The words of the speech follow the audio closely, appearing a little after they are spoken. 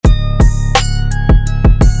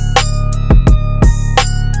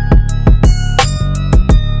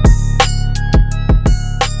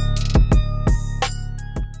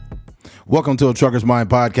Welcome to a Trucker's Mind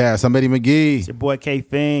podcast. I'm Eddie McGee. It's your boy K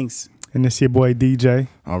Things. And it's your boy DJ.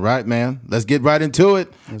 All right, man. Let's get right into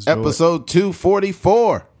it. Episode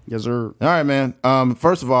 244. Yes, sir. All right, man.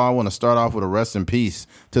 First of all, I want to start off with a rest in peace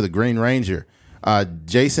to the Green Ranger.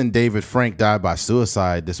 Jason David Frank died by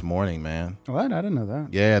suicide this morning, man. What? I didn't know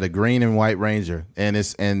that. Yeah, the Green and White Ranger. And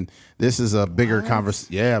this is a bigger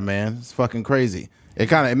conversation. Yeah, man. It's fucking crazy.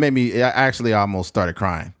 It made me, I almost started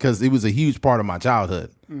crying because it was a huge part of my childhood.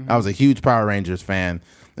 I was a huge Power Rangers fan.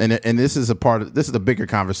 And this is a bigger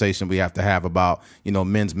conversation we have to have about,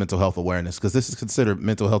 men's mental health awareness, because this is considered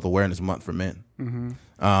Mental Health Awareness Month for men.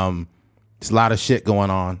 There's a lot of shit going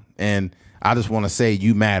on, and I just want to say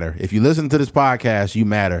you matter. If you listen to this podcast, you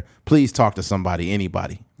matter. Please talk to somebody,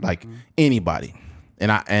 anybody, anybody.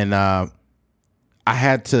 And I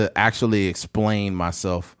had to actually explain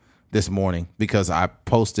myself this morning because I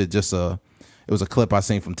posted it was a clip I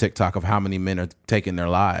seen from TikTok of how many men are taking their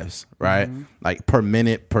lives, right? Like per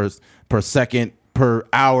minute, per second, per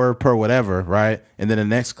hour, per whatever, right? And then the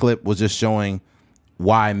next clip was just showing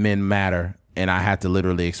why men matter. And I had to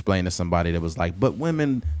literally explain to somebody that was like, but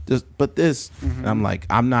women, but this. And I'm like,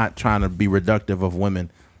 I'm not trying to be reductive of women.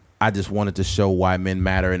 I just wanted to show why men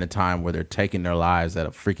matter in a time where they're taking their lives at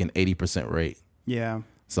a freaking 80% rate. Yeah.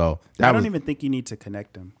 So I don't even think you need to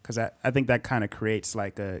connect them, because I think that kind of creates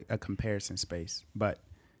like a comparison space. But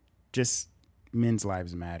just men's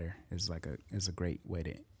lives matter is a great way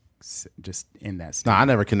to just end that statement. No, I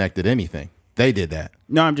never connected anything. They did that.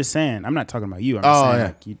 No, I'm just saying. I'm not talking about you. I'm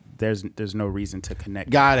just saying there's no reason to connect.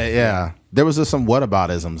 Got it. Yeah. There was just some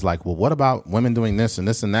whataboutisms. Like, well, what about women doing this and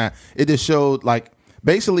this and that? It just showed like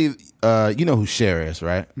basically, you know who Cher is,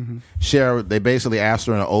 right? Cher. They basically asked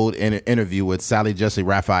her in an old interview with Sally Jessy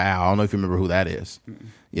Raphael. I don't know if you remember who that is.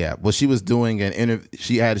 Yeah. Well, she was doing an interview.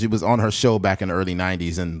 She was on her show back in the early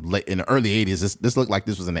 90s and in the early 80s. This looked like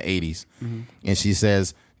this was in the 80s. And she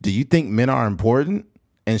says, "Do you think men are important?"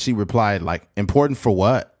 And she replied, like, important for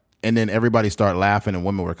what? And then everybody started laughing and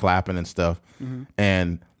women were clapping and stuff.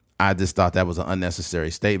 And I just thought that was an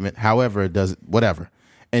unnecessary statement. However, it does whatever.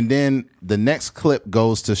 And then the next clip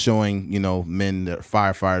goes to showing, men that are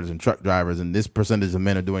firefighters and truck drivers, and this percentage of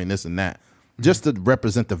men are doing this and that, just to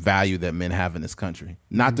represent the value that men have in this country.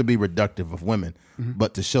 Not to be reductive of women,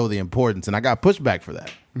 but to show the importance. And I got pushback for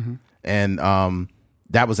that. And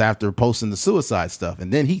that was after posting the suicide stuff.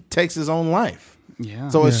 And then he takes his own life. Yeah.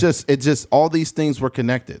 So it's just all these things were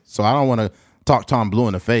connected. So I don't want to talk Tom Blue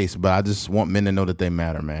in the face, but I just want men to know that they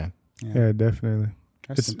matter, man. Yeah, definitely.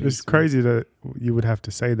 It's crazy that you would have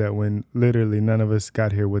to say that when literally none of us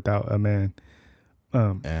got here without a man,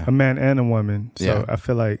 a man and a woman. So I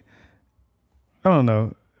feel like, I don't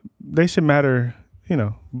know, they should matter.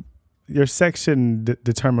 Your sex shouldn't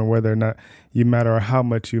determine whether or not you matter or how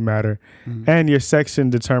much you matter, and your sex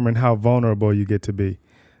shouldn't determine how vulnerable you get to be.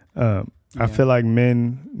 I feel like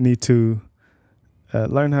men need to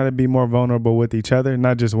learn how to be more vulnerable with each other,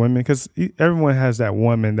 not just women, because everyone has that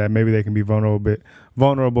woman that maybe they can be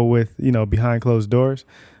vulnerable with, behind closed doors.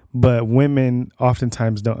 But women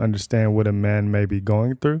oftentimes don't understand what a man may be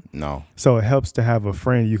going through. No. So it helps to have a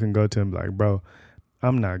friend you can go to and be like, bro,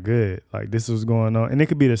 I'm not good. Like, this is going on. And it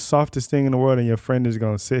could be the softest thing in the world, and your friend is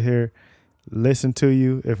going to sit here, listen to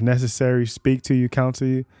you, if necessary, speak to you, counsel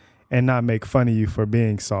you, and not make fun of you for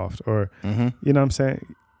being soft or, you know what I'm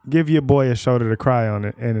saying? Give your boy a shoulder to cry on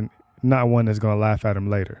it, and not one that's going to laugh at him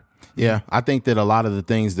later. Yeah, I think that a lot of the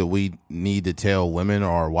things that we need to tell women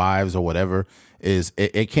or wives or whatever is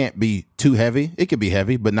it can't be too heavy. It could be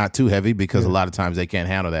heavy, but not too heavy, because a lot of times they can't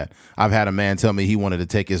handle that. I've had a man tell me he wanted to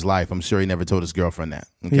take his life. I'm sure he never told his girlfriend that.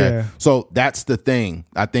 Okay. Yeah. So that's the thing.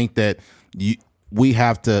 I think that we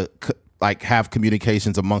have to have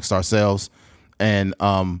communications amongst ourselves and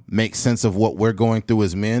make sense of what we're going through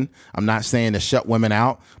as men. I'm not saying to shut women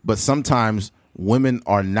out, but sometimes women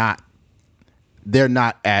they're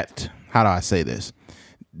not at, how do I say this?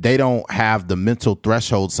 They don't have the mental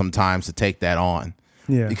threshold sometimes to take that on.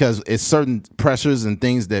 Yeah. Because it's certain pressures and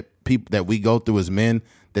things that we go through as men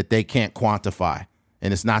that they can't quantify.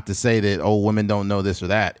 And it's not to say that, women don't know this or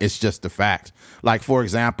that. It's just a fact. Like, for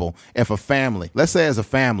example, if a family, let's say as a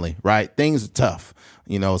family, right, things are tough.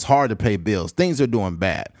 It's hard to pay bills. Things are doing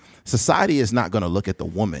bad. Society is not going to look at the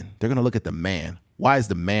woman. They're going to look at the man. Why is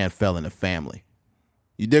the man fell in the family?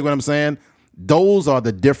 You dig what I'm saying? Those are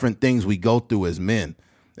the different things we go through as men.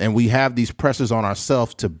 And we have these pressures on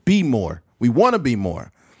ourselves to be more. We want to be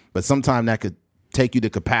more. But sometimes that could take you to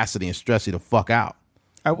capacity and stress you the fuck out.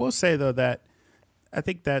 I will say, though, that I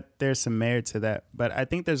think that there's some merit to that. But I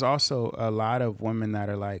think there's also a lot of women that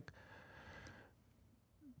are like,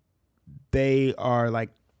 they are like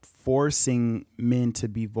forcing men to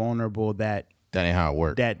be vulnerable that ain't how it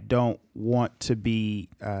works. That don't want to be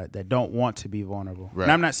vulnerable. Right.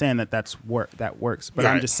 And I'm not saying that works, but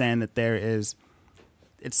I'm just saying that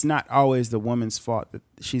it's not always the woman's fault that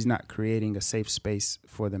she's not creating a safe space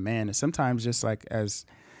for the man. And sometimes just like as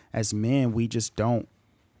men, we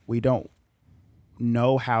don't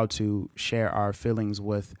know how to share our feelings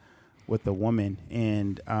with the woman.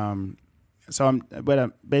 And so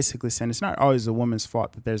I'm basically saying it's not always the woman's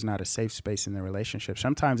fault that there's not a safe space in the relationship.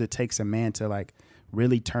 Sometimes it takes a man to like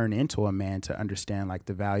really turn into a man to understand like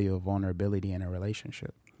the value of vulnerability in a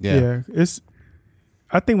relationship. Yeah.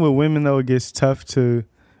 I think with women though, it gets tough to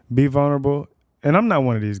be vulnerable. And I'm not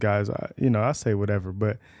one of these guys, I say whatever,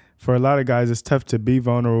 but for a lot of guys, it's tough to be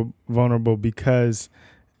vulnerable because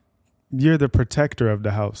you're the protector of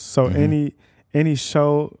the house. So any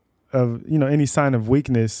show of, any sign of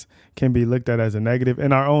weakness can be looked at as a negative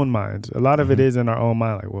in our own minds. A lot of it is in our own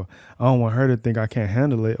mind. Like, well, I don't want her to think I can't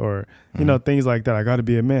handle it, or, things like that. I got to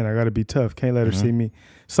be a man. I got to be tough. Can't let her see me.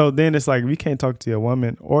 So then it's like, if you can't talk to your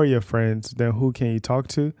woman or your friends, then who can you talk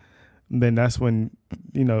to? Then that's when,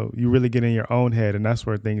 you really get in your own head, and that's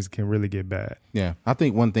where things can really get bad. Yeah. I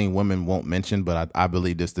think one thing women won't mention, but I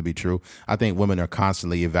believe this to be true. I think women are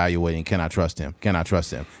constantly evaluating, can I trust him? Can I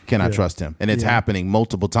trust him? Can I trust him? And it's happening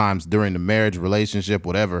multiple times during the marriage, relationship,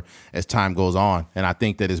 whatever, as time goes on. And I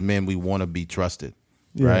think that as men, we want to be trusted.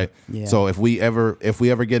 Right. Yeah. So if we ever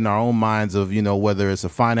get in our own minds of, whether it's a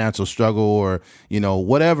financial struggle or,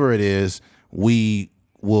 whatever it is, we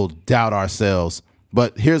will doubt ourselves.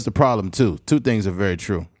 But here's the problem, too. Two things are very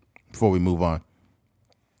true before we move on.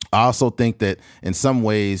 I also think that in some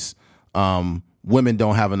ways, women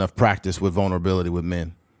don't have enough practice with vulnerability with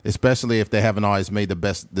men, especially if they haven't always made the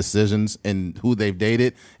best decisions in who they've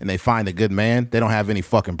dated and they find a good man. They don't have any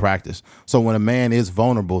fucking practice. So when a man is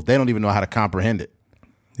vulnerable, they don't even know how to comprehend it.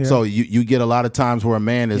 Yeah. So you get a lot of times where a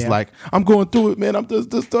man is like, I'm going through it, man. I'm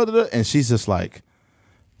just and she's just like,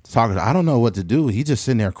 talking, I don't know what to do. He just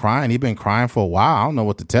sitting there crying. He's been crying for a while. I don't know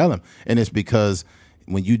what to tell him. And it's because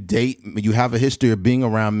when you have a history of being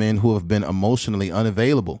around men who have been emotionally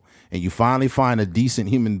unavailable, and you finally find a decent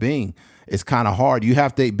human being, it's kind of hard. You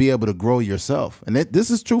have to be able to grow yourself. And this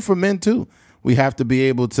is true for men too. We have to be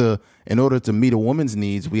able to, in order to meet a woman's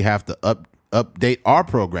needs, we have to update our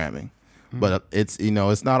programming. But it's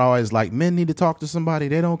not always like men need to talk to somebody.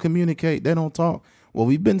 They don't communicate. They don't talk. Well,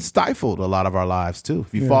 we've been stifled a lot of our lives, too.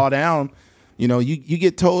 If you fall down, you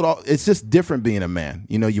get told, it's just different being a man.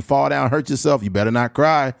 You fall down, hurt yourself, you better not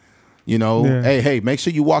cry. Hey, make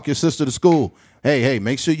sure you walk your sister to school. Hey,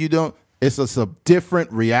 make sure you don't. It's just a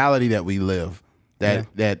different reality that we live that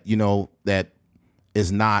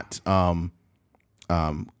is not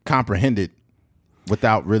comprehended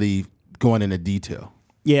without really going into detail.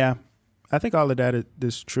 Yeah, I think all of that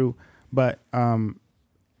is true. But,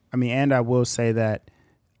 and I will say that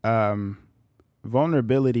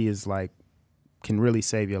vulnerability is can really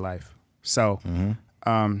save your life. So,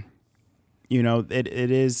 it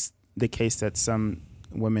is the case that some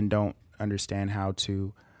women don't understand how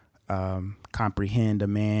to comprehend a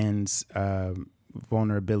man's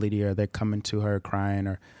vulnerability, or they're coming to her crying,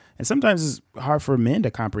 and sometimes it's hard for men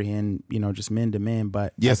to comprehend, just men to men.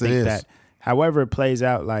 But yes, I think it is. That however it plays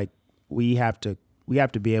out, we have to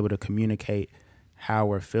be able to communicate how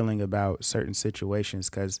we're feeling about certain situations,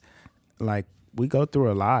 because we go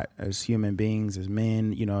through a lot as human beings, as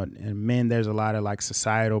men, and men, there's a lot of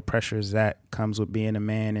societal pressures that comes with being a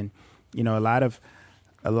man. And,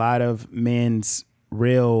 a lot of men's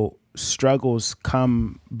real struggles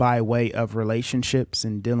come by way of relationships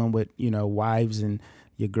and dealing with, wives and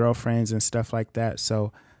your girlfriends and stuff like that.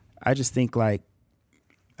 So I just think I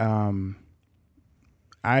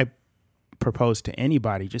propose to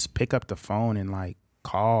anybody, just pick up the phone and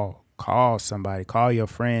call somebody, call your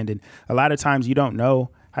friend. And a lot of times you don't know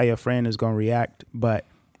how your friend is going to react, but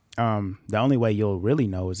the only way you'll really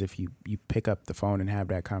know is if you pick up the phone and have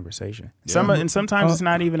that conversation. Yeah. And sometimes it's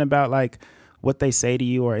not even about what they say to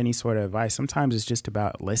you or any sort of advice. Sometimes it's just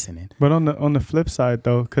about listening. But on the flip side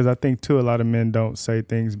though, because I think too, a lot of men don't say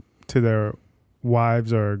things to their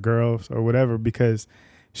wives or girls or whatever because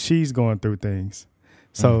she's going through things.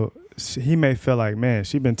 So he may feel like, man,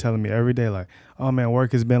 she's been telling me every day, oh man,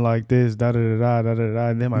 work has been like this, da da da da da da da.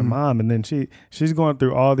 And then my mom, and then she's going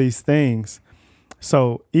through all these things.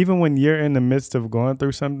 So even when you're in the midst of going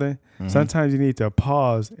through something, sometimes you need to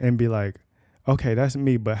pause and be like, okay, that's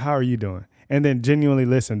me, but how are you doing? And then genuinely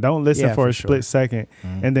listen. Don't listen for a split second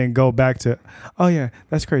and then go back to, oh yeah,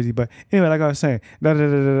 that's crazy. But anyway, like I was saying, da da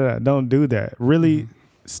da da da. Don't do that. Really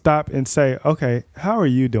stop and say, okay, how are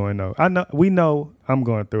you doing though? We know I'm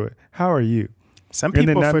going through it. How are you? Some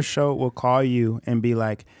people for sure will call you and be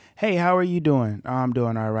like, hey, how are you doing? Oh, I'm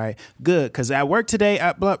doing all right. Good. Because at work today,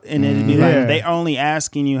 and it'd be like, they only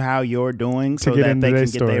asking you how you're doing so that they can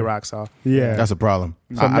get their rocks off. Yeah. That's a problem.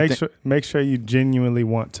 So make sure you genuinely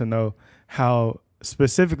want to know how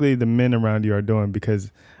specifically the men around you are doing,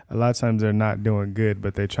 because a lot of times they're not doing good,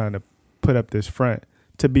 but they're trying to put up this front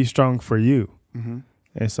to be strong for you. Mm-hmm.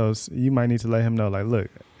 And so you might need to let him know, like, look,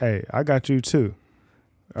 hey, I got you too.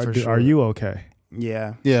 Are you okay?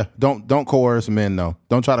 Yeah. Yeah. Don't coerce men, though.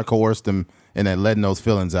 Don't try to coerce them and then letting those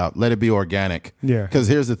feelings out. Let it be organic. Yeah. Because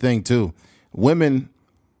here's the thing, too. Women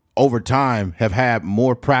over time have had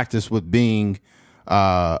more practice with being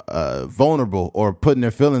vulnerable or putting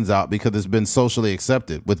their feelings out because it's been socially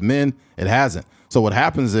accepted. With men, it hasn't. So what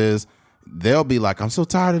happens is they'll be like, I'm so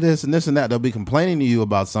tired of this and this and that. They'll be complaining to you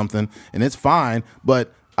about something, and it's fine.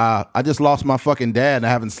 But I just lost my fucking dad and I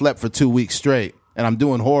haven't slept for 2 weeks straight and I'm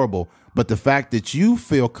doing horrible. But the fact that you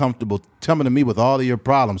feel comfortable coming to me with all of your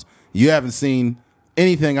problems, you haven't seen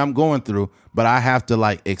anything I'm going through, but I have to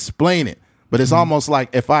like explain it. But it's almost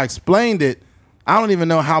like if I explained it, I don't even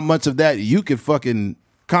know how much of that you could fucking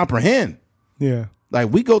comprehend. Yeah.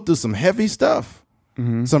 Like we go through some heavy stuff,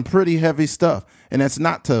 some pretty heavy stuff. And that's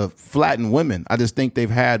not to flatten women. I just think they've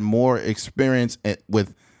had more experience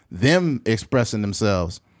with them expressing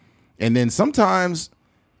themselves. And then sometimes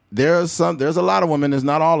there's a lot of women, there's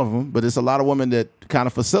not all of them, but it's a lot of women that kind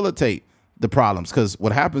of facilitate the problems. Because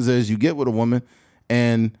what happens is you get with a woman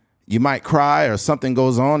and you might cry or something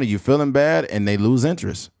goes on or you're feeling bad and they lose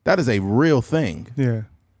interest. That is a real thing. Yeah.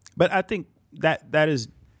 But I think that's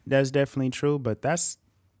definitely true, but that's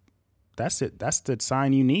it. That's the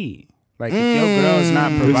sign you need. Like if your girl is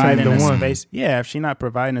not providing a space, if she's not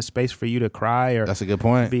providing a space for you to cry or that's a good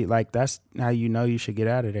point. Be like, that's how you know you should get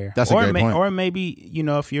out of there. That's a great point. Or maybe,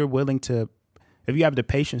 if you're willing to, if you have the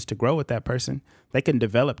patience to grow with that person, they can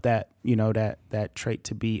develop that, that trait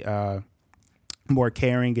to be more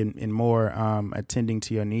caring and more attending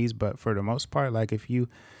to your needs. But for the most part, like if you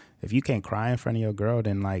can't cry in front of your girl,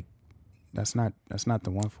 then like that's not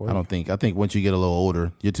the one for you. I think once you get a little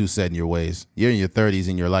older, you're too set in your ways. You're in your 30s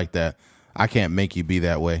and you're like that. I can't make you be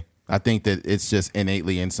that way. I think that it's just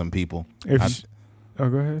innately in some people. Go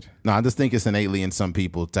ahead. No, I just think it's innately in some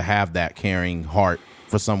people to have that caring heart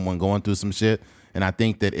for someone going through some shit. And I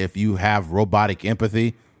think that if you have robotic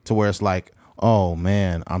empathy to where it's like, oh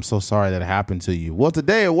man, I'm so sorry that happened to you. Well,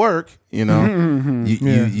 today at work, you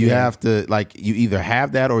have to, like, you either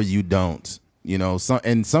have that or you don't.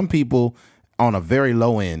 Some people on a very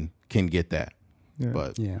low end can get that. Yeah.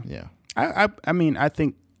 But I mean, I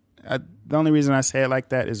think the only reason I say it like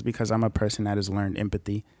that is because I'm a person that has learned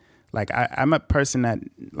empathy. Like I'm a person that,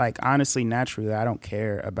 like, honestly, naturally, I don't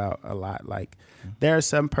care about a lot. Like there are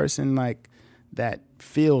some person like that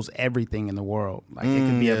feels everything in the world. Like it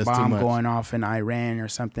could be a bomb going off in Iran or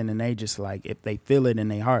something, and they just like, if they feel it in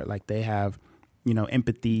their heart, like they have,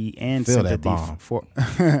 empathy and sympathy for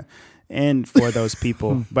and for those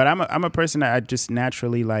people. But I'm a person that I just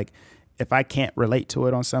naturally, like, if I can't relate to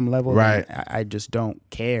it on some level, right, I just don't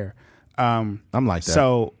care. I'm like that.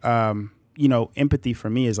 So, empathy for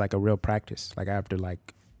me is like a real practice. Like I have to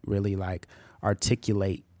like really like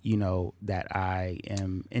articulate, that I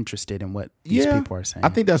am interested in what these people are saying. I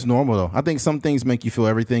think that's normal though. I think some things make you feel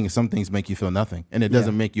everything and some things make you feel nothing. And it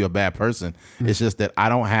doesn't make you a bad person. Mm-hmm. It's just that I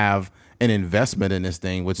don't have an investment in this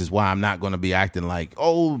thing, which is why I'm not going to be acting like,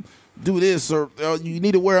 oh, do this or you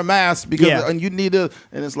need to wear a mask because and you need to,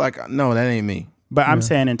 and it's like, no, that ain't me. But I'm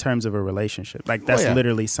saying in terms of a relationship, like that's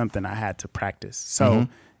literally something I had to practice. So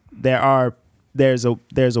there's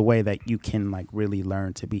a way that you can like really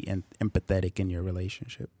learn to be empathetic in your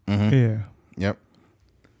relationship. Mm-hmm. Yeah. Yep.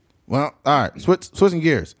 Well, all right. Switching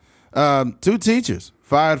gears. 2 teachers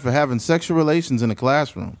fired for having sexual relations in the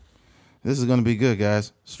classroom. This is going to be good,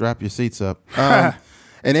 guys. Strap your seats up. An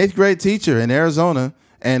 8th grade teacher in Arizona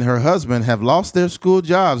and her husband have lost their school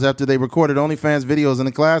jobs after they recorded OnlyFans videos in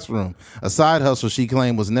the classroom. A side hustle she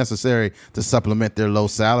claimed was necessary to supplement their low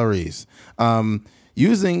salaries.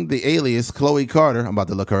 Using the alias Chloe Carter, I'm about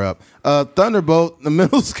to look her up, Thunderbolt, the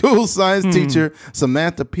middle school science teacher,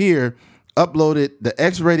 Samantha Peer, uploaded the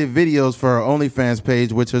X-rated videos for her OnlyFans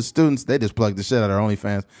page, which her students, they just plugged the shit out of her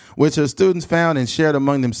OnlyFans, which her students found and shared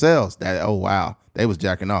among themselves. Oh, wow. They was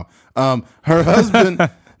jacking off. Her husband,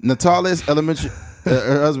 Natalis Elementary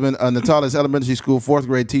School 4th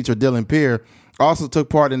grade teacher Dylan Peer, also took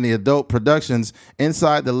part in the adult productions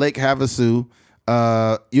inside the Lake Havasu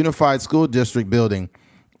Unified School District building.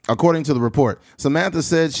 According to the report, Samantha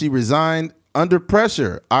said she resigned under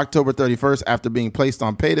pressure October 31st after being placed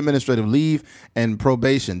on paid administrative leave and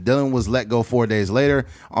probation. Dylan was let go 4 days later.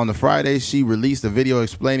 On the Friday, she released a video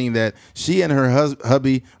explaining that she and her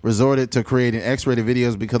hubby resorted to creating X-rated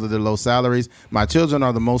videos because of their low salaries. My children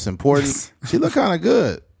are the most important. She looked kind of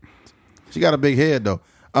good. She got a big head, though.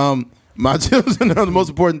 My children are the most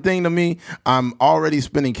important thing to me. I'm already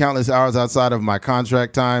spending countless hours outside of my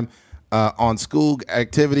contract time on school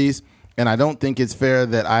activities. And I don't think it's fair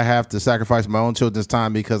that I have to sacrifice my own children's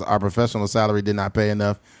time because our professional salary did not pay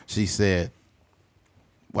enough, she said.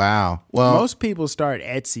 Wow. Well, most people start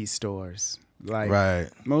Etsy stores. Like, right.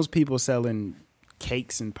 Most people selling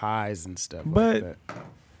cakes and pies and stuff but like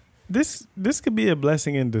that. This could be a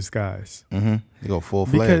blessing in disguise. Mm-hmm. You go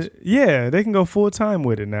full-fledged. Yeah, they can go full-time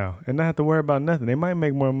with it now and not have to worry about nothing. They might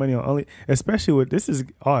make more money on only, especially with, this is,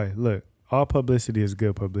 all right, look, all publicity is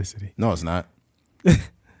good publicity. No, it's not.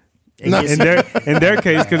 In their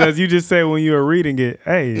case, because as you just said when you were reading it,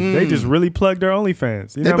 hey, they just really plugged their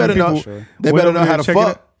OnlyFans. You they better know. Sure. They better know how to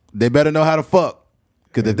fuck. They better know how to fuck.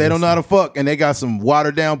 Because if they don't know how to fuck and they got some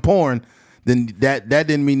watered down porn, then that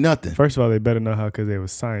didn't mean nothing. First of all, they better know how because they were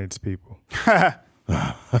science people.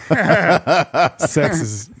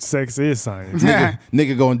 Sex is science.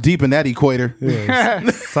 Nigga going deep in that equator. Yeah,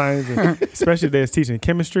 science, especially if they're teaching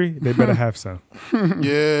chemistry, they better have some.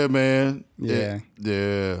 Yeah, man.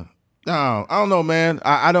 Yeah. No, I don't know, man.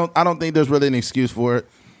 I don't think there's really an excuse for it.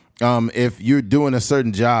 If you're doing a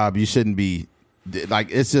certain job, you shouldn't be like,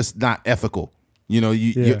 it's just not ethical. You know,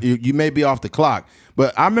 you may be off the clock.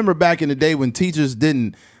 But I remember back in the day when teachers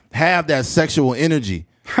didn't have that sexual energy.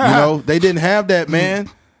 You know, they didn't have that, man.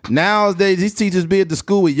 Nowadays, these teachers be at the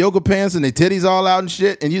school with yoga pants and their titties all out and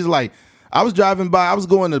shit. And you're like, I was driving by, I was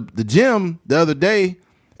going to the gym the other day,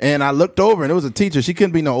 and I looked over, and it was a teacher. She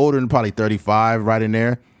couldn't be no older than probably 35 right in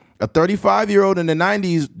there. A 35-year-old in the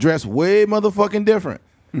 90s dressed way motherfucking different.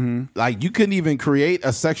 Mm-hmm. Like, you couldn't even create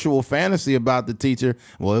a sexual fantasy about the teacher.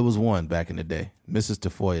 Well, it was one back in the day. Mrs.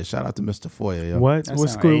 Tafoya. Shout out to Miss Tafoya, yo. What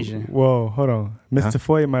school? Asian. Whoa, hold on. Miss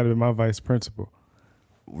Tafoya might have been my vice principal.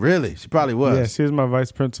 Really? She probably was. Yeah, she was my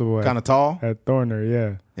vice principal. Kind of tall? At Thorner,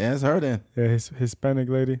 yeah. Yeah, it's her then. Yeah, Hispanic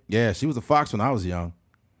lady. Yeah, she was a fox when I was young.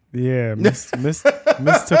 Yeah, Miss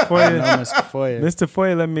Tafoya. Miss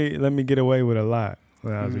Tafoya let me get away with a lot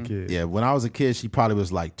when I was a kid. Yeah, when I was a kid, she probably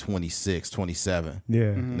was like 26, 27. Yeah.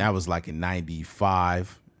 And that was like in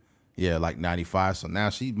 95. Yeah, like 95. So now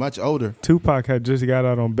she's much older. Tupac had just got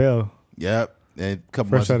out on bail. Yep. And a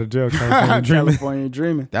couple fresh out of jail, California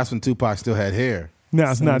Dreaming. That's when Tupac still had hair. Now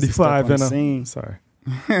it's 95 and I'm sorry.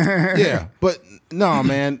 Yeah, but no,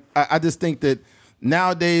 man. I just think that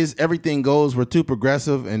nowadays everything goes, we're too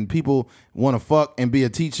progressive and people want to fuck and be a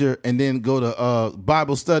teacher and then go to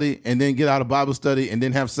Bible study and then get out of Bible study and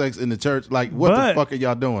then have sex in the church. Like, what the fuck are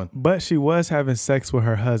y'all doing? But she was having sex with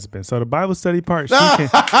her husband. So the Bible study part, she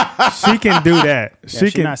can do that.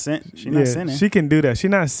 She's not sinning. She can do that.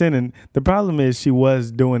 She's not sinning. The problem is she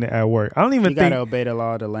was doing it at work. I don't even think. You got to obey the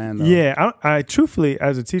law of the land, though. Yeah, I truthfully,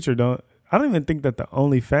 as a teacher, I don't even think that the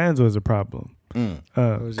OnlyFans was a problem.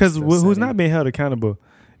 Because who's not being held accountable,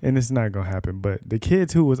 and it's not gonna happen. But the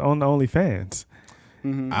kids who was on the OnlyFans,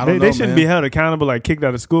 they shouldn't be held accountable, like kicked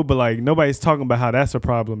out of school. But like nobody's talking about how that's a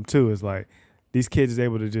problem too. It's like these kids is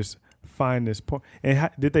able to just find this porn. And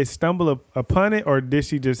did they stumble upon it, or did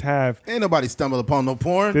she just have? Ain't nobody stumbled upon no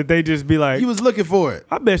porn. Did they just be like, you was looking for it?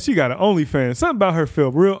 I bet she got an OnlyFans. Something about her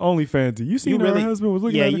feel real OnlyFans. You seen her husband was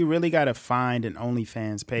looking at it? Yeah, you really got to find an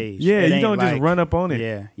OnlyFans page. Yeah, you don't just run up on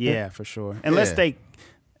it. Yeah, for sure. Unless they,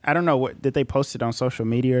 I don't know, did they post it on social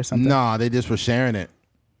media or something? No, they just were sharing it.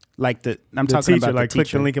 Like I'm talking teacher, about like the click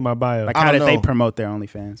teacher. the link in my bio. Like how did they promote their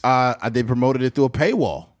OnlyFans? They promoted it through a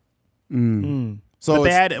paywall. So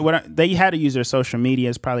but they had to use their social media.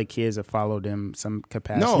 It's probably kids that followed them some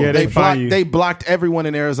capacity. No, yeah, they blocked everyone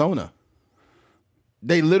in Arizona.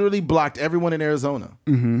 They literally blocked everyone in Arizona.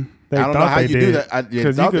 Mm-hmm. I don't know how you do that. I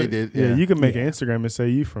thought they did. Yeah, you can make an Instagram and say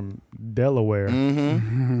you from Delaware.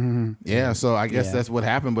 Mm-hmm. Yeah, so I guess that's what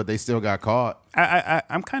happened, but they still got caught.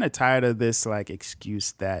 I'm kind of tired of this like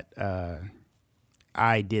excuse that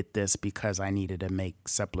I did this because I needed to make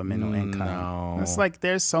supplemental income. No. It's like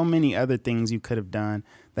there's so many other things you could have done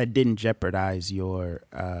that didn't jeopardize your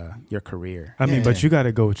career. I mean, but you got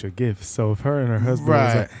to go with your gifts. So if her and her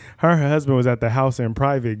husband her husband was at the house in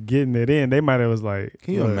private getting it in, they might have was like,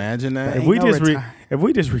 can you imagine that? If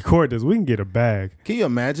we just record this, we can get a bag. Can you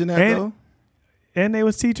imagine that though? And they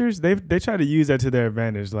was teachers. They try to use that to their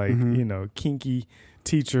advantage, like kinky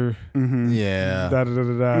teacher. Yeah.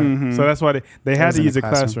 So that's why they had to use a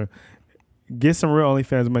classroom. Get some real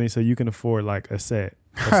OnlyFans money so you can afford like a set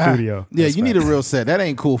studio. Yeah, you need a real set. That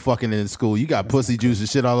ain't cool fucking in school. You got pussy juice and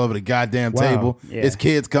shit all over the goddamn table. Yeah. It's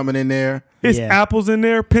kids coming in there. It's apples in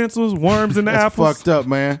there, pencils, worms in the apples. Fucked up,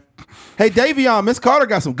 man. Hey, Davion, Miss Carter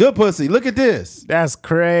got some good pussy. Look at this. That's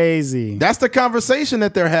crazy. That's the conversation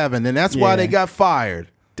that they're having, and that's why they got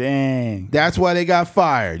fired. Dang. That's why they got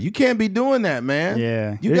fired. You can't be doing that, man.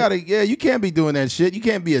 Yeah. You can't be doing that shit. You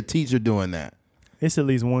can't be a teacher doing that. It's at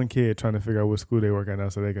least one kid trying to figure out what school they work at now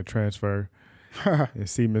so they can transfer and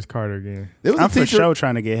see Miss Carter again. I'm for sure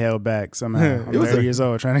trying to get held back somehow. I'm 30 years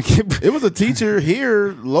old trying to get. It was a teacher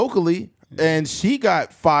here locally, and she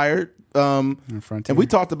got fired. And we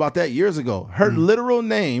talked about that years ago. Her literal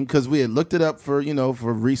name, because we had looked it up for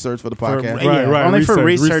research for the podcast. Right. Only for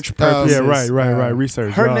research purposes. Right.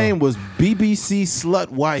 Research. Her name was BBC Slut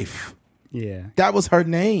Wife. Yeah, that was her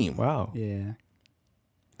name. Wow. Yeah.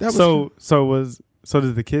 That was so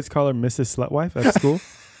did the kids call her Mrs. Slutwife at school?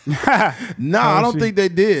 No, I don't think they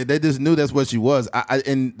did. They just knew that's what she was.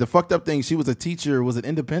 And the fucked up thing, she was a teacher. Was it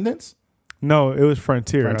Independence? No, it was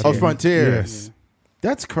Frontier. Oh, Frontier. Yes. Yeah.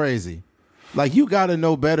 That's crazy. Like, you got to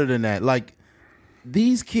know better than that. Like,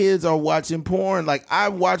 these kids are watching porn. Like, I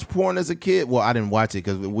watched porn as a kid. Well, I didn't watch it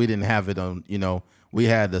because we didn't have it on, we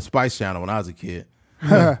had the Spice Channel when I was a kid.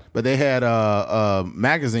 But they had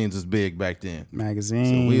magazines was big back then. Magazines.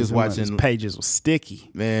 So we was watching. Those pages were sticky.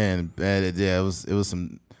 Man, it was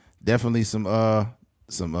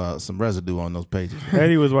some residue on those pages.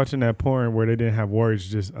 Eddie was watching that porn where they didn't have words,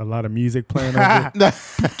 just a lot of music playing over it.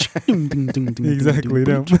 Exactly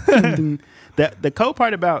them. The cool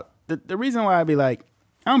part about the reason why I be like,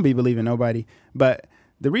 I don't be believing nobody, but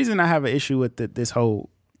the reason I have an issue with this whole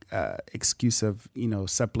excuse of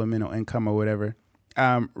supplemental income or whatever.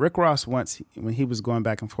 Rick Ross once, when he was going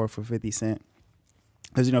back and forth with 50 Cent,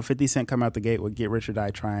 because 50 Cent come out the gate with Get Rich or Die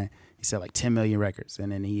Trying, he said like 10 million records,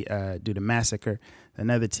 and then he do the Massacre,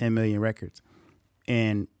 another 10 million records.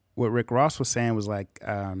 And what Rick Ross was saying was like,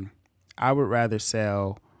 I would rather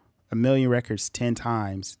sell 1 million records 10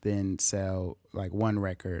 times than sell like one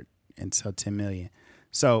record and sell 10 million.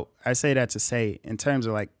 So I say that to say, in terms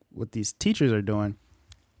of like what these teachers are doing,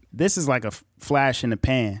 this is like a flash in the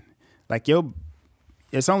pan. Like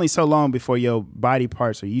it's only so long before your body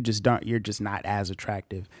parts, or you're just not as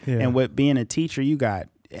attractive. Yeah. And with being a teacher, you got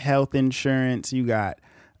health insurance, you got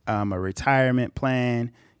a retirement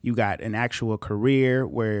plan, you got an actual career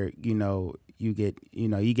where you get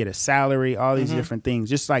a salary, all these different things,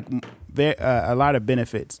 just like a lot of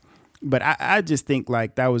benefits. But I just think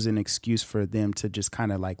like that was an excuse for them to just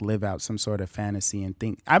kind of like live out some sort of fantasy and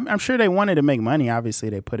think. I'm sure they wanted to make money. Obviously,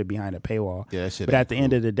 they put it behind a paywall. Yeah, that shit. But at the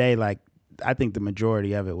end of the day, like, I think the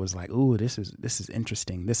majority of it was like, ooh, this is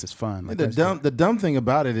interesting. This is fun. Like, the dumb thing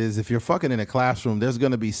about it is, if you're fucking in a classroom, there's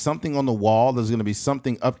going to be something on the wall. There's going to be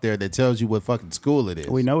something up there that tells you what fucking school it is.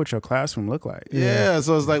 We know what your classroom look like. Yeah,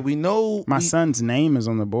 so it's like we know. My son's name is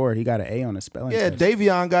on the board. He got an A on the spelling test.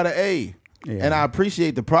 Davion got an A. Yeah. And I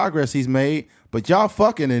appreciate the progress he's made, but y'all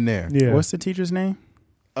fucking in there. Yeah. What's the teacher's name?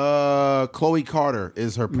 Chloe Carter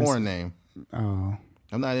is her porn name. Oh.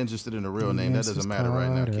 I'm not interested in the real name. That doesn't matter right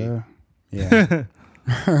now, kid. Yeah.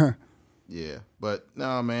 Yeah. But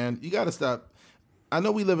no, man, you got to stop. I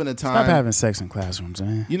know we live in a time. Stop having sex in classrooms,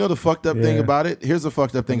 man. You know the fucked up thing about it? Here's the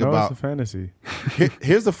fucked up thing about. It's a fantasy.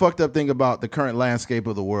 Here's the fucked up thing about the current landscape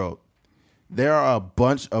of the world. There are a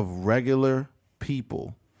bunch of regular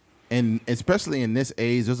people, and especially in this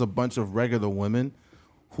age, there's a bunch of regular women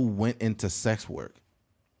who went into sex work.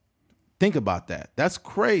 Think about that. That's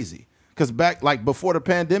crazy. Because back, like before the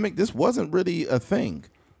pandemic, this wasn't really a thing.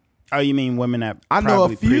 Oh, you mean women that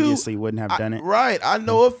probably previously wouldn't have done it? Right. I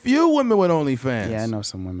know a few women with OnlyFans. Yeah, I know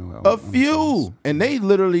some women with OnlyFans. A few. And they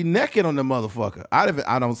literally naked on the motherfucker.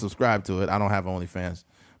 I don't subscribe to it. I don't have OnlyFans.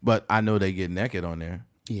 But I know they get naked on there.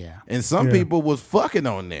 Yeah. And some people was fucking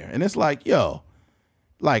on there. And it's like, yo,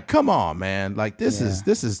 like, come on, man. Like, this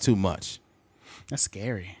is too much. That's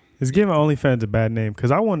scary. It's giving OnlyFans a bad name,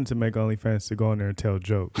 because I wanted to make OnlyFans to go in there and tell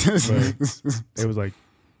jokes. But it was like,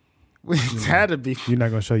 it had to be. You're not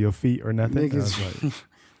going to show your feet or nothing? I was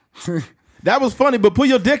like, that was funny, but pull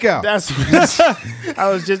your dick out. I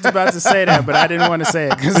was just about to say that, but I didn't want to say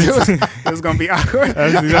it because it was going to be awkward.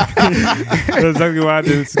 That's exactly why I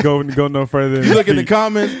didn't go no further. You look in the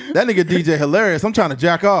comments, that nigga DJ hilarious. I'm trying to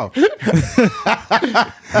jack off.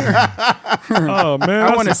 Oh, man.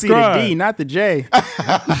 I want to see the D, not the J.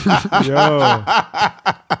 Yo,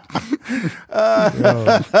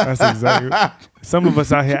 that's exactly. Some of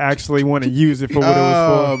us out here actually want to use it for what it was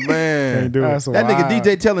for. Oh, man. Can't do it. That nigga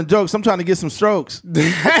DJ telling jokes. I'm trying to get some strokes.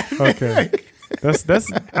 Okay.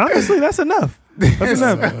 That's honestly, that's enough. That's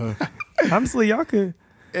enough. Honestly, y'all could.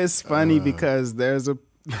 It's funny because there's a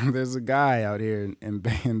guy out here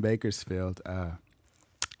in Bakersfield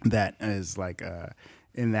that is like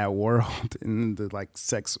in that world, in the like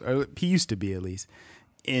sex. He used to be, at least.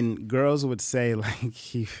 And girls would say like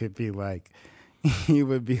he would be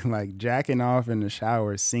like jacking off in the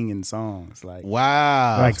shower singing songs, like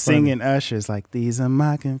wow, like singing Ushers, like these are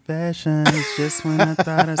my confessions, just when I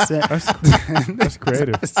thought I said. That's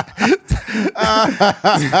creative.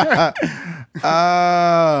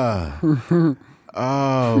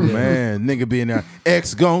 Oh man, nigga be in there.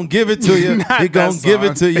 X gon' give it to you. He gon' give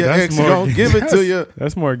it to you. X gon' give it to you.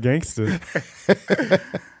 That's more gangster.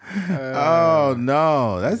 Oh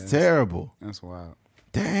no, that's terrible. That's wild.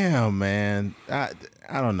 Damn, man. I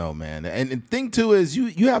don't know, man. And the thing too is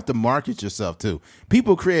you have to market yourself too.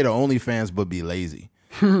 People create an OnlyFans but be lazy.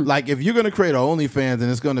 Like if you're gonna create an OnlyFans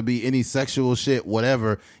and it's gonna be any sexual shit,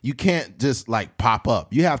 whatever, you can't just like pop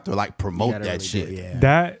up. You have to like promote that really shit.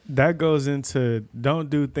 Yeah. That goes into don't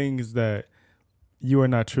do things that you are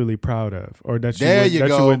not truly proud of, or that you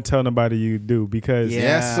wouldn't tell nobody you do, because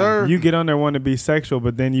yes, sir, you get on there wanting to be sexual,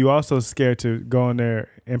 but then you also scared to go on there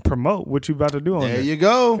and promote what you about to do on there. There you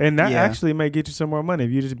go. And that actually may get you some more money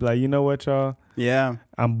if you just be like, you know what, y'all? Yeah,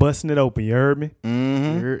 I'm busting it open. You heard me?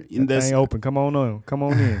 Mm-hmm. That ain't open. Come on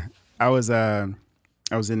in. I was in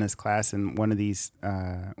this class, and one of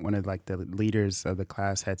like the leaders of the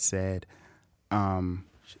class had said,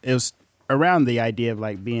 it was around the idea of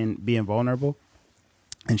like being vulnerable.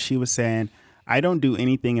 And she was saying, I don't do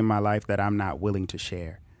anything in my life that I'm not willing to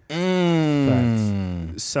share.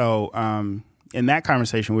 So in that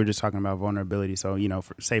conversation, we were just talking about vulnerability. So, you know,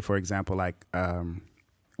 for example, like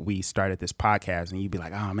we started this podcast and you'd be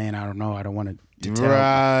like, oh, man, I don't know. I don't want to tell.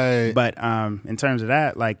 Right. But in terms of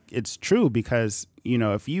that, like, it's true because, you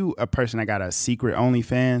know, if you a person that got a secret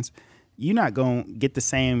OnlyFans, you're not going to get the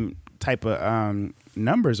same type of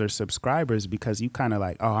numbers or subscribers because you kind of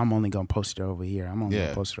like, oh, I'm only gonna post it over here. I'm only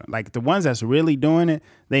gonna post it. Like the ones that's really doing it,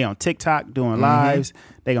 they on TikTok doing lives,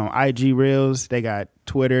 they on IG Reels, they got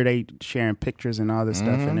Twitter, they sharing pictures and all this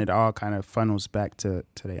stuff, and it all kind of funnels back to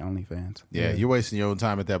their OnlyFans. Yeah, you're wasting your own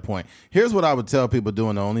time at that point. Here's what I would tell people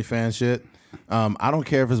doing the OnlyFans shit. I don't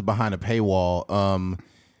care if it's behind a paywall.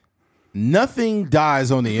 Nothing dies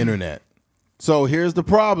on the internet. So here's the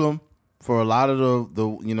problem. For a lot of the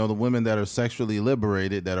women that are sexually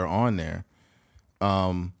liberated that are on there,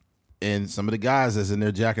 and some of the guys that's in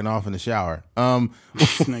there jacking off in the shower.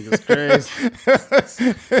 This nigga's crazy.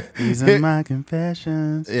 These are my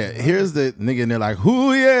confessions. Yeah, here's the nigga in there like,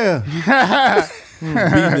 whoo yeah,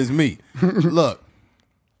 beating his meat. Look,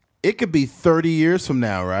 it could be 30 years from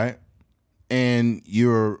now, right? And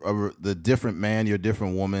you're the different man, you're a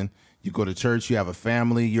different woman. You go to church, you have a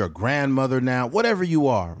family, you're a grandmother now, whatever you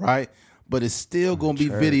are, right? But it's still going to be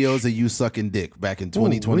videos of you sucking dick back in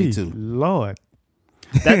 2022. Ooh, Lord.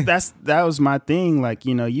 That was my thing. Like,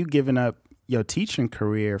 you know, you giving up your teaching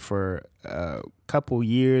career for a couple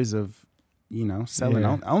years of, you know, selling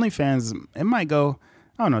OnlyFans. It might go,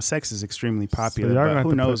 I don't know, sex is extremely popular, but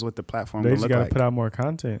who knows what the platform will look like. They just got to put out more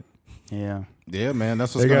content. Yeah. Yeah, man,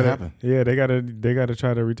 that's what's going to happen. Yeah, they got to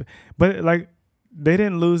try to reach. But like, they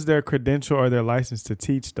didn't lose their credential or their license to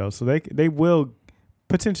teach though. So they will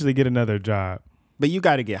potentially get another job. But you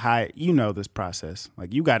got to get hired. You know this process.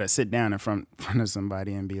 Like, you got to sit down in front of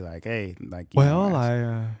somebody and be like, hey, like. Well,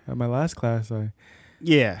 at my last class, I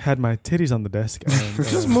had my titties on the desk. And,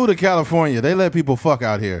 just move to California. They let people fuck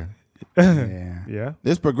out here. Yeah.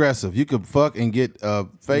 It's progressive. You could fuck and get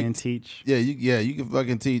fake. And teach. Yeah, you can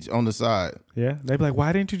fucking teach on the side. Yeah. They'd be like,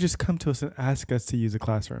 why didn't you just come to us and ask us to use a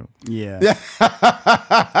classroom? Yeah.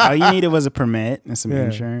 All you needed was a permit and some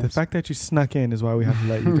insurance. The fact that you snuck in is why we have to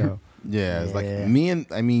let you go. Yeah, it's like me and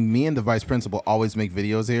the vice principal always make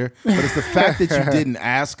videos here, but it's the fact that you didn't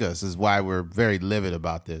ask us is why we're very livid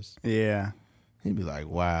about this. Yeah. He'd be like,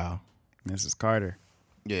 wow. Mrs. Carter.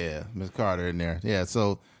 Yeah, Ms. Carter in there. Yeah,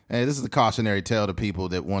 so hey, this is a cautionary tale to people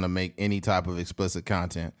that want to make any type of explicit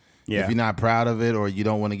content. Yeah. If you're not proud of it or you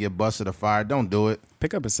don't want to get busted or fired, don't do it.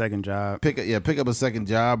 Pick up a second job. Pick up a second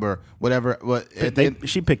job or whatever.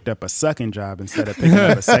 She picked up a sucking job instead of picking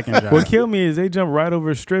up a second job. What killed me is they jumped right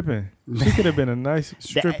over stripping. She could have been a nice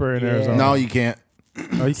stripper in Arizona. No, you can't.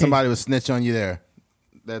 Oh, Somebody would snitch on you there.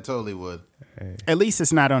 That totally would. Hey. At least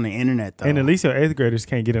it's not on the internet, though. And at least your 8th graders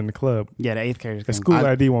can't get in the club. Yeah, the 8th graders. The school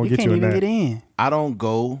ID won't get you in that. You can't even get in. I don't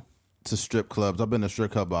go to strip clubs. I've been to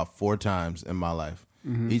strip club about 4 times in my life.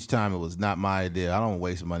 Mm-hmm. Each time it was not my idea. I don't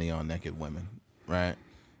waste money on naked women, right?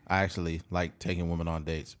 I actually like taking women on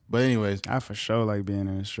dates. But anyways, I for sure like being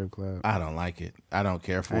in a strip club. I don't like it. I don't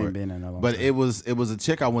care for I ain't it. been in a long but time. it was a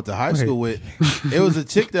chick I went to high school with. It was a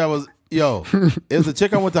chick that was Yo, it was a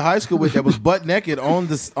chick I went to high school with that was butt naked on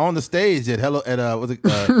the stage at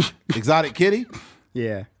Exotic Kitty.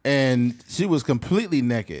 Yeah. And she was completely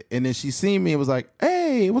naked. And then she seen me and was like,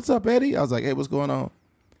 "Hey, what's up, Eddie?" I was like, "Hey, what's going on?"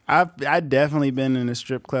 I've definitely been in a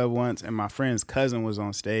strip club once, and my friend's cousin was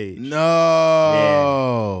on stage.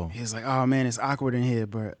 No. Yeah. He was like, "Oh man, it's awkward in here,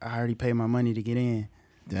 but I already paid my money to get in."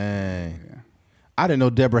 Dang. Yeah. I didn't know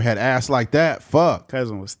Deborah had ass like that. Fuck.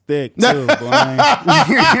 Cousin was thick too, boy.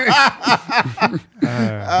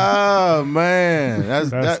 Oh man,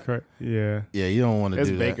 that's crazy. Yeah. Yeah, you don't want to do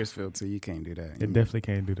that. It's Bakersfield too. You can't do that. You definitely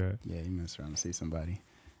can't do that. Yeah, you mess around and see somebody.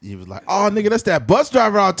 He was like, "Oh, nigga, that's that bus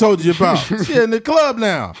driver I told you about. She in the club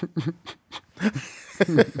now."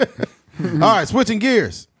 All right, switching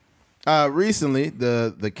gears. Recently,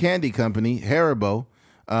 the candy company Haribo,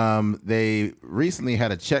 they recently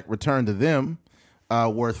had a check returned to them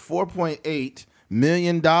worth $4.8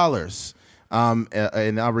 million.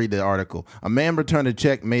 And I'll read the article. A man returned a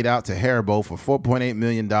check made out to Haribo for $4.8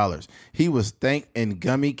 million. He was thanked in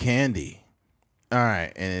gummy candy. All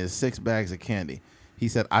right, and it's 6 bags of candy. He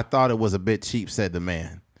said, "I thought it was a bit cheap," said the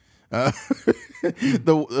man.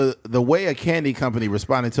 The way a candy company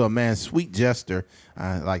responded to a man's sweet gesture,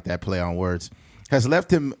 I like that play on words, has left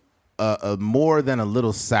him more than a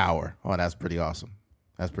little sour. Oh, that's pretty awesome.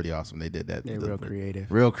 That's pretty awesome. They did that. They're real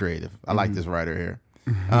creative. Real creative. I like this writer here.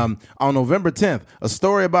 On November 10th, a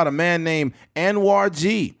story about a man named Anwar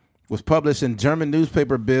G was published in German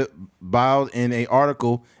newspaper Bild. In an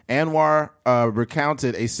article, Anwar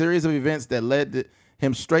recounted a series of events that led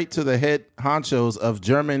him straight to the head honchos of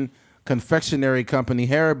German confectionery company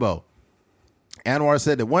Haribo. Anwar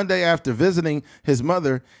said that one day after visiting his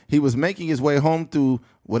mother, he was making his way home through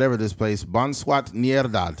whatever this place, Bonswat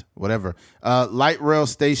Nierdad, whatever, light rail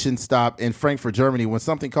station stop in Frankfurt, Germany, when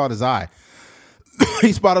something caught his eye.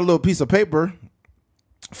 He spotted a little piece of paper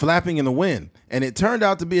flapping in the wind, and it turned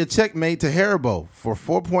out to be a check made to Haribo for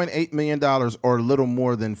 $4.8 million, or a little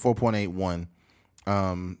more than 4.81.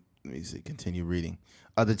 Let me see. Continue reading.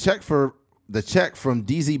 The check from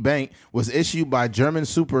DZ Bank was issued by German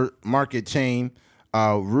supermarket chain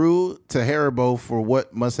Ruhe to Haribo for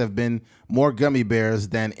what must have been more gummy bears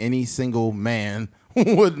than any single man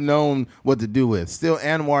would have known what to do with. Still,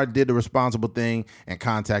 Anwar did the responsible thing and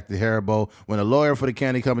contacted Haribo. When a lawyer for the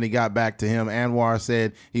candy company got back to him, Anwar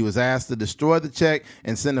said he was asked to destroy the check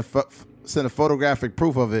and send a photographic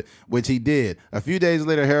proof of it, which he did. A few days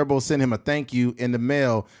later, Haribo sent him a thank you in the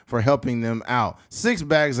mail for helping them out. 6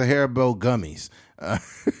 bags of Haribo gummies.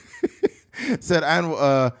 Said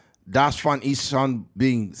Das von ich schon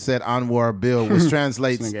being said Anwar Bill, which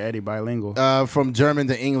translates Eddie bilingual from German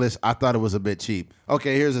to English. I thought it was a bit cheap.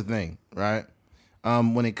 Okay, here's the thing, right?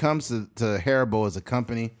 When it comes to Haribo as a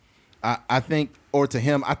company, I think, or to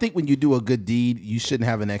him, I think when you do a good deed, you shouldn't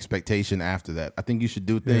have an expectation after that. I think you should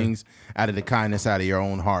do things out of the kindness out of your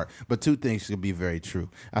own heart. But 2 things could be very true.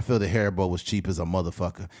 I feel that Haribo was cheap as a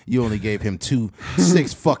motherfucker. You only gave him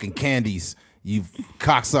 6 fucking candies. You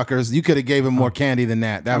cocksuckers. You could have gave him more candy than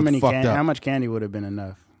that. That was fucked up. How much candy would have been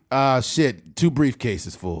enough? Shit, 2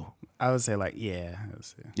 briefcases full. I would say yeah.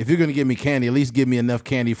 If you're going to give me candy, at least give me enough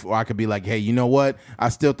candy for I could be like, hey, you know what? I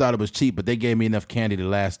still thought it was cheap, but they gave me enough candy to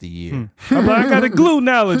last a year. I'm like, I got a glue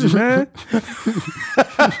knowledge, man. So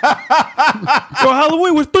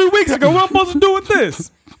Halloween was 3 weeks ago. What am I supposed to do with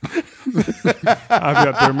this? I'll be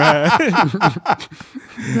up there mad.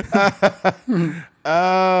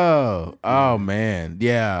 Oh man.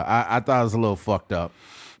 Yeah, I thought it was a little fucked up.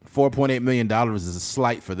 $4.8 million is a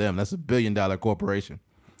slight for them. That's $1 billion corporation.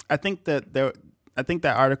 I think that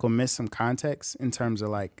article missed some context in terms of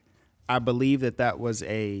like, I believe that was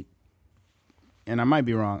and I might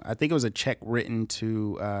be wrong. I think it was a check written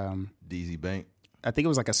to DZ Bank. I think it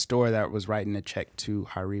was like a store that was writing a check to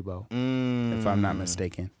Haribo, if I'm not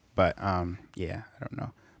mistaken. But yeah, I don't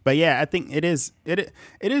know. But yeah, I think it is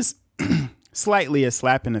slightly a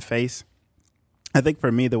slap in the face. I think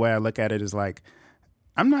for me, the way I look at it is like,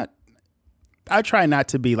 I try not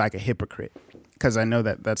to be like a hypocrite, because I know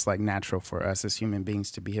that that's like natural for us as human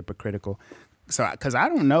beings to be hypocritical. So, because I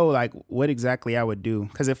don't know like what exactly I would do.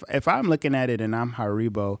 Because if I'm looking at it and I'm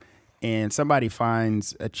Haribo and somebody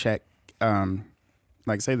finds a check,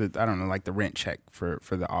 like say that, I don't know, like the rent check for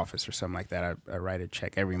the office or something like that. I write a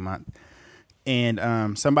check every month,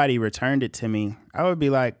 and somebody returned it to me, I would be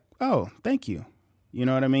like, oh, thank you. You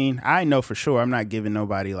know what I mean? I know for sure I'm not giving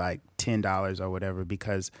nobody like $10 or whatever,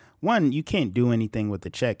 because one, you can't do anything with the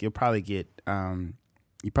check. You'll probably get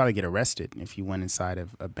arrested if you went inside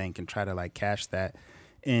of a bank and try to like cash that.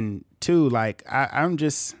 And two, like I don't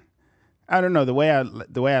know, the way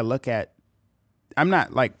I look at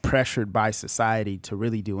like pressured by society to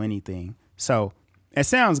really do anything. So it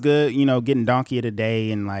sounds good, getting donkey of the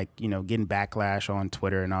day and like, getting backlash on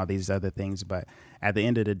Twitter and all these other things. But at the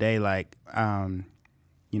end of the day, like,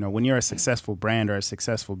 when you're a successful brand or a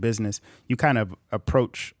successful business, you kind of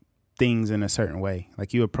approach things in a certain way.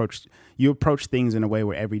 Like you approach things in a way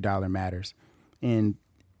where every dollar matters. And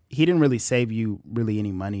he didn't really save you really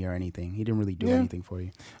any money or anything. He didn't really do anything for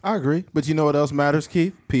you. I agree. But you know what else matters,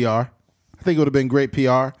 Keith? PR. I think it would have been great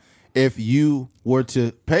PR if you were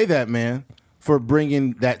to pay that man for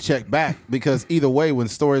bringing that check back, because either way, when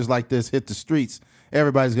stories like this hit the streets,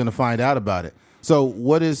 everybody's going to find out about it. So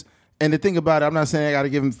and the thing about it, I'm not saying I got to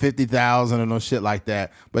give him $50,000 or no shit like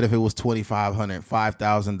that, but if it was $2,500,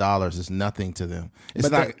 $5,000, it's nothing to them. It's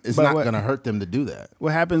not going to hurt them to do that.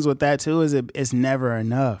 What happens with that too is it's never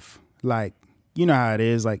enough. Like, you know how it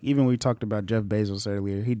is. Like, even we talked about Jeff Bezos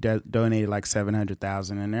earlier. He donated like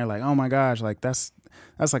 $700,000, and they're like, "Oh my gosh, like that's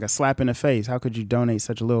like a slap in the face. How could you donate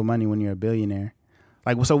such a little money when you're a billionaire?"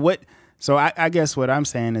 Like, so what? So I guess what I'm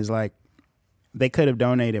saying is like they could have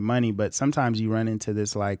donated money, but sometimes you run into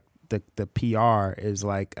this like the PR is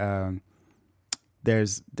like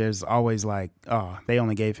there's always like, oh, they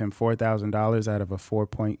only gave him $4,000 out of a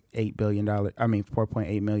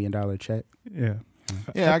 $4.8 million check. Yeah.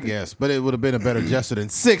 Yeah, I guess. But it would have been a better gesture than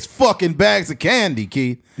 6 fucking bags of candy,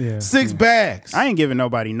 Keith. Yeah. 6 bags. I ain't giving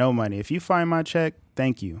nobody no money. If you find my check,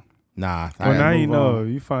 thank you. Nah. Well, now you know.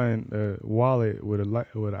 You find a wallet with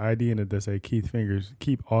an ID in it that say Keith Fingers.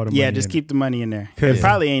 Keep all the money. Yeah, just keep the money in there. There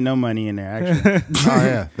probably ain't no money in there. Actually. Oh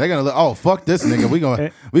yeah, they're gonna look. Oh fuck this nigga.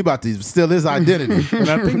 We about to steal his identity. And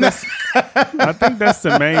I think that's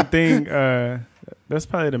the main thing. That's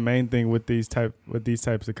probably the main thing with these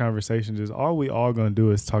types of conversations is all we all gonna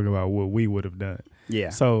do is talk about what we would have done. Yeah.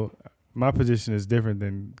 So my position is different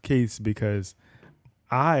than Keith's because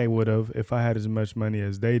I would have, if I had as much money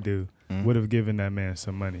as they do, would have given that man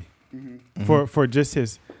some money for just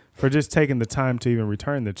taking the time to even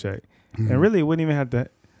return the check, and really it wouldn't even have to.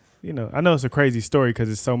 I know it's a crazy story because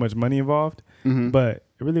there's so much money involved, but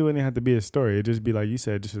it really wouldn't have to be a story. It'd just be like you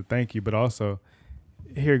said, just a thank you, but also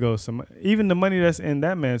here goes some, even the money that's in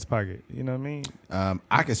that man's pocket. You know what I mean?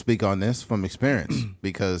 I can speak on this from experience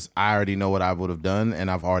because I already know what I would have done,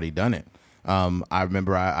 and I've already done it. I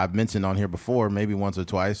remember I've mentioned on here before, maybe once or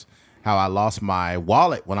twice, how I lost my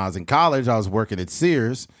wallet when I was in college. I was working at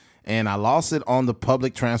Sears, and I lost it on the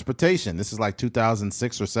public transportation. This is like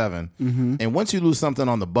 2006 or 7. And once you lose something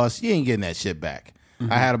on the bus, you ain't getting that shit back.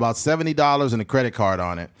 I had about $70 and a credit card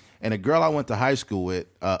on it. And a girl I went to high school with,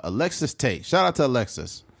 Alexis Tate. Shout out to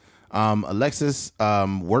Alexis. Alexis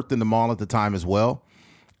worked in the mall at the time as well.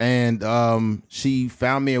 And she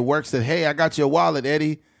found me at work, said, "Hey, I got your wallet,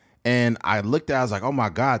 Eddie." And I looked at it, I was like, "Oh my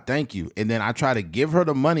God, thank you." And then I tried to give her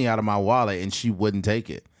the money out of my wallet and she wouldn't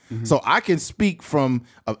take it. So I can speak from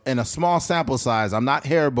in a small sample size. I'm not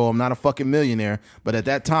Haribo. I'm not a fucking millionaire. But at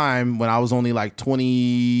that time, when I was only like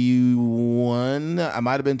 21, I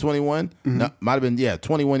might have been 21. No, might have been,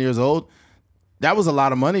 21 years old. That was a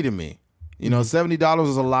lot of money to me. $70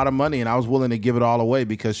 was a lot of money. And I was willing to give it all away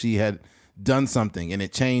because she had done something. And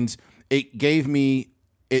it changed. It gave me,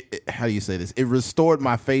 how do you say this? It restored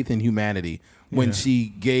my faith in humanity when she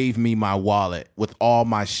gave me my wallet with all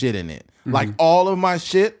my shit in it. Like all of my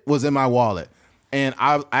shit was in my wallet. And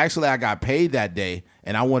I got paid that day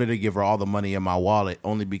and I wanted to give her all the money in my wallet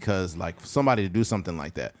only because like somebody to do something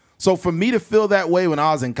like that. So for me to feel that way when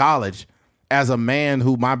I was in college as a man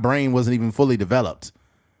who my brain wasn't even fully developed,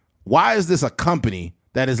 why is this a company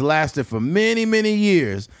that has lasted for many, many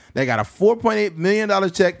years? They got a $4.8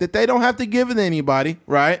 million check that they don't have to give to anybody,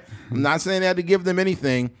 right? I'm not saying they had to give them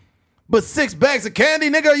anything, but 6 bags of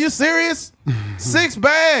candy, nigga, are you serious? 6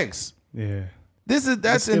 bags. Yeah.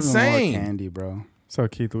 That's insane. More candy, bro. So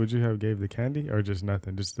Keith, would you have gave the candy or just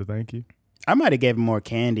nothing, just to thank you? I might have gave him more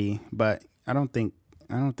candy, but I don't think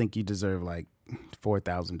you deserve like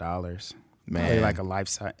 $4,000. Man, probably like a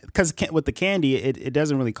lifetime. Because with the candy, it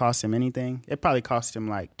doesn't really cost him anything. It probably cost him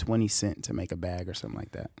like 20 cents to make a bag or something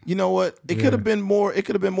like that. You know what? It could have been more. It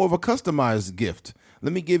could have been more of a customized gift.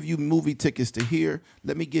 Let me give you movie tickets to here.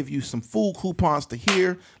 Let me give you some food coupons to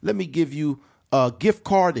here. Let me give you a gift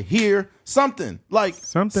card to here. Something.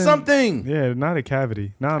 Yeah, not a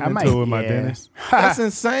cavity. Now I'm into it with my dentist. That's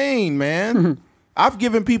insane, man. I've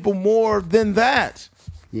given people more than that.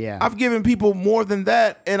 Yeah. I've given people more than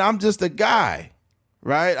that, and I'm just a guy,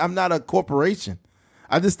 right? I'm not a corporation.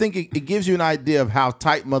 I just think it gives you an idea of how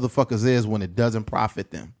tight motherfuckers is when it doesn't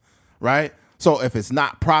profit them, right? So if it's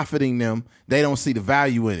not profiting them, they don't see the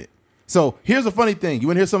value in it. So here's a funny thing. You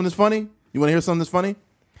want to hear something that's funny?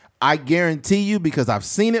 I guarantee you, because I've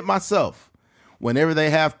seen it myself, whenever they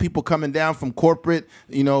have people coming down from corporate,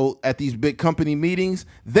 at these big company meetings,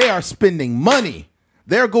 they are spending money.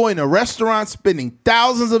 They're going to restaurants, spending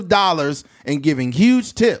thousands of dollars and giving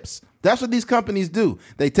huge tips. That's what these companies do.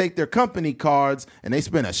 They take their company cards and they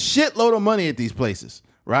spend a shitload of money at these places,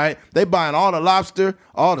 right? They buying all the lobster,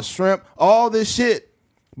 all the shrimp, all this shit.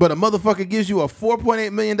 But a motherfucker gives you a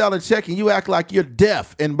 $4.8 million check and you act like you're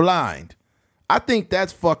deaf and blind. I think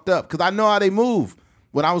that's fucked up because I know how they move.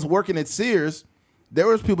 When I was working at Sears, there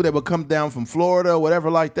was people that would come down from Florida or whatever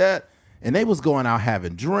like that, and they was going out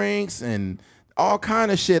having drinks and all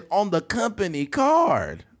kind of shit on the company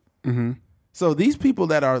card. Mm-hmm. So these people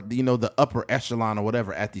that are, the upper echelon or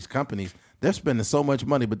whatever at these companies, they're spending so much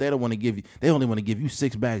money, but they only want to give you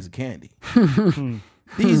 6 bags of candy.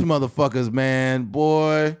 These motherfuckers, man,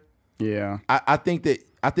 boy. Yeah. I think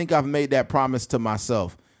I've made that promise to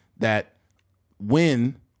myself that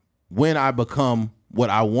when I become what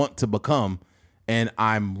I want to become and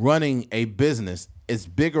I'm running a business as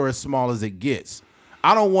big or as small as it gets,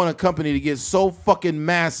 I don't want a company to get so fucking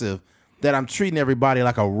massive that I'm treating everybody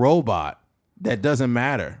like a robot that doesn't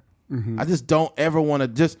matter. Mm-hmm. I just don't ever want to,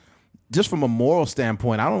 just from a moral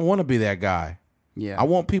standpoint, I don't want to be that guy. Yeah. I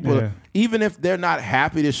want people to, even if they're not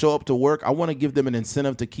happy to show up to work, I want to give them an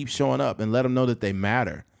incentive to keep showing up and let them know that they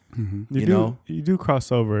matter. Mm-hmm. You do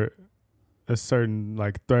cross over a certain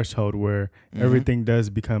threshold where everything does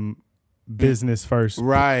become business first,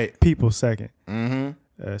 right? People second.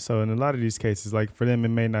 Mm-hmm. So in a lot of these cases, for them, it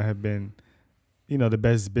may not have been, the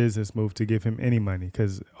best business move to give him any money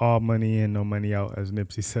because all money in, no money out, as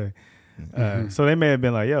Nipsey said. So they may have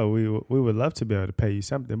been like, "Yo, we would love to be able to pay you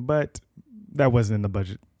something, but that wasn't in the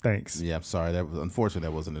budget. Thanks." Yeah, I'm sorry. Unfortunately,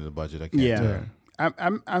 that wasn't in the budget. I can't do it.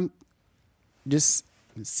 I'm just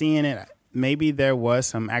seeing it. Maybe there was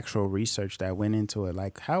some actual research that went into it.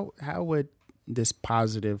 Like how would this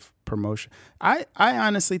positive promotion? I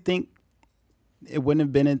honestly think it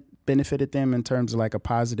wouldn't have benefited them in terms of a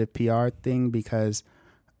positive PR thing because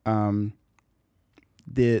the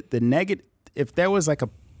negative, if there was a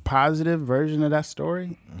positive version of that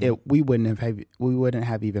story, we wouldn't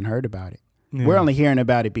have even heard about it. Yeah. We're only hearing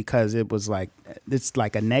about it because it was it's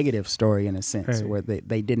like a negative story in a sense where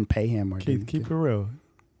they didn't pay him or keep it real.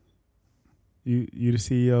 You the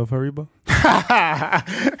CEO of Haribo?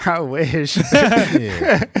 I wish.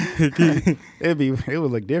 It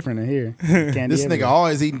would look different in here. Candy this nigga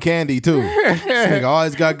always eating candy too. This nigga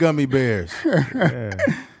always got gummy bears. Yeah.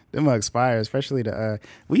 Them mugs fire, especially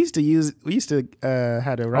we used to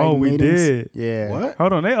have the writing meetings. We did. Yeah. What?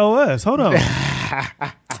 Hold on, they owe us. Hold on.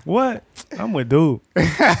 What? I'm with dude.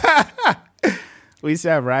 We used to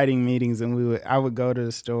have writing meetings, and I would go to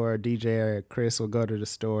the store. DJ or Chris would go to the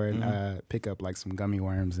store and pick up some gummy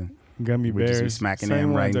worms and gummy bears. Just be smacking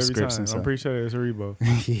them, writing scripts time. and stuff. I'm pretty sure it's Haribo.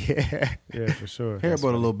 Yeah, for sure. Haribo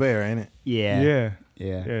the little bear, ain't it? Yeah.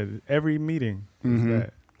 Every meeting is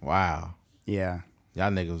that. Wow. Yeah. Y'all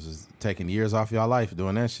niggas was taking years off y'all life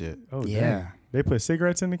doing that shit. Oh yeah. Dang. They put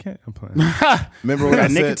cigarettes in the can. I'm playing. Remember what I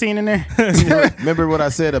said? Nicotine in there. Remember what I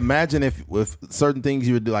said? Imagine if with certain things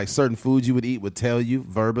you would do, certain foods you would eat would tell you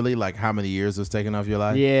verbally how many years was taken off your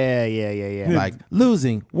life. Yeah.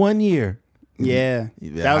 Losing 1 year. Yeah.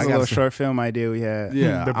 That was a little short film idea we had.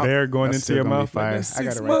 Yeah. The bear going into your mouth. Fire. I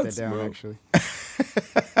gotta write that down actually.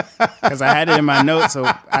 Because I had it in my notes, so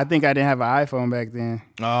I think I didn't have an iPhone back then.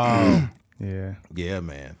 Oh. Yeah,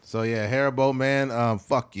 man. So Haribo, man,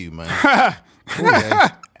 fuck you, man.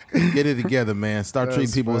 Get it together, man. Start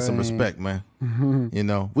treating people with some respect, man.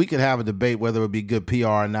 We could have a debate whether it would be good PR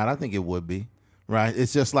or not. I think it would be, right?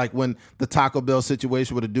 It's just like when the Taco Bell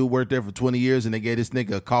situation where the dude worked there for 20 years and they gave this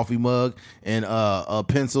nigga a coffee mug and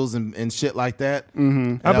pencils and shit like that.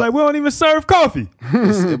 Mm-hmm. I'm like, we don't even serve coffee.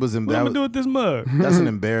 It was what am I gonna do with this mug? That's an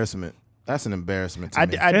embarrassment. That's an embarrassment to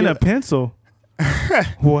me. And a pencil.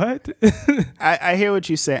 What? I hear what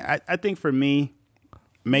you say. I think for me,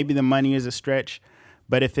 maybe the money is a stretch,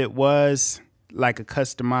 but if it was a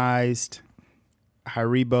customized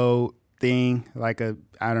Haribo thing,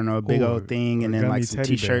 a big old thing, and then some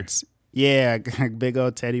T-shirts. Bear. Yeah, big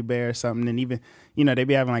old teddy bear or something, and even they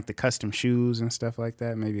be having the custom shoes and stuff like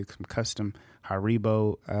that. Maybe some custom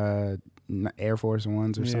Haribo Air Force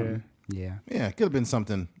Ones or something. Yeah, it could have been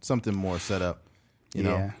something more set up.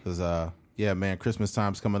 Because. Yeah, man, Christmas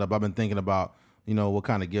time's coming up. I've been thinking about, what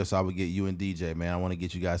kind of gifts I would get you and DJ, man. I want to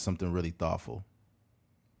get you guys something really thoughtful.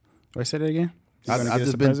 Wait, say that again? I've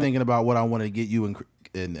just been thinking about what I want to get you and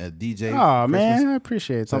DJ. Oh, Christmas. Man, I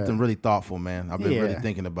appreciate something really thoughtful, man. I've been really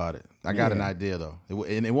thinking about it. I got an idea, though.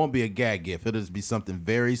 And it won't be a gag gift. It'll just be something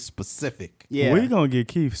very specific. Yeah. We're going to get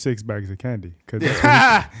Keith 6 bags of candy. Because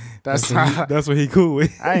That's what he cool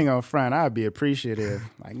with. I ain't gonna front. I'd be appreciative.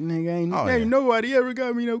 Like, nigga, ain't nobody ever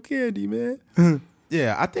got me no candy, man.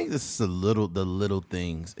 Yeah, I think this is the little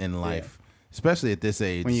things in life, especially at this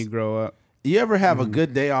age. When you grow up. You ever have a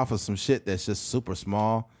good day off of some shit that's just super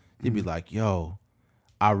small? You'd be like, yo,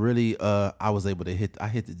 I really, I was able to hit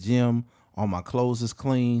the gym. All my clothes is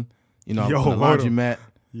clean. You know, I'm on the laundromat.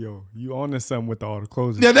 Yo, you on to something with all the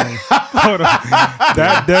clothes is clean. Hold on.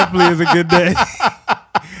 That definitely is a good day.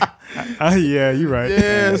 Yeah, you're right.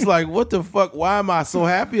 Yeah, it's like, what the fuck? Why am I so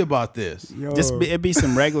happy about this? It'd be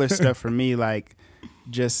some regular stuff for me, like,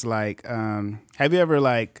 just like, have you ever,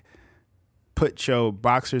 like, put your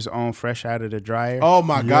boxers on fresh out of the dryer? Oh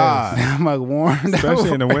my God. I'm like warm.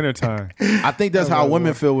 Especially in the wintertime. I think that's how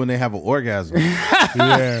women feel when they have an orgasm.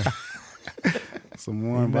 Yeah. Some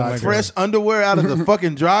warm boxers. Fresh underwear out of the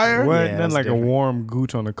fucking dryer? What? Yeah, then like different. A warm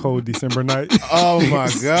gooch on a cold December night. Oh my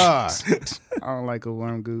God. I don't like a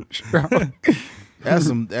warm gooch. That's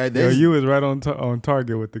some. Yo, you was right on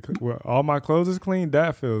target with all my clothes is clean.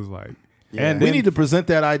 That feels like. Yeah. And we need to present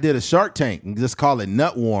that idea to Shark Tank and just call it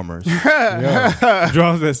nut warmers.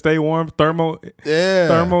 Draws that stay warm, thermal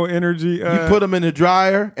energy. You put them in the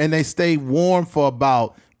dryer and they stay warm for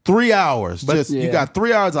about 3 hours. But you got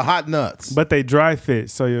 3 hours of hot nuts. But they dry fit,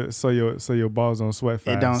 so your balls don't sweat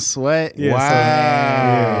fast. It don't sweat. Yeah,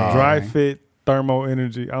 wow. Dry fit. Thermal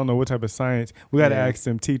energy. I don't know what type of science. We got to ask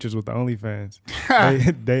them teachers with the OnlyFans.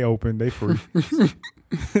 they open. They free.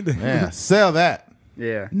 Yeah, sell that.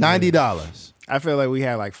 Yeah. $90. I feel like we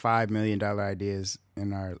had like $5 million ideas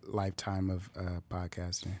in our lifetime of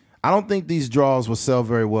podcasting. I don't think these draws will sell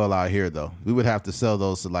very well out here, though. We would have to sell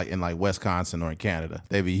those to like in like Wisconsin or in Canada.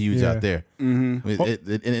 They'd be huge out there.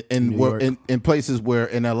 Mm-hmm. In places where,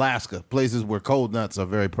 in Alaska, places where cold nuts are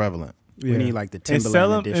very prevalent. Yeah. We need like the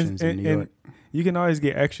Timberland editions in New York. You can always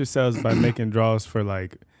get extra sales by making draws for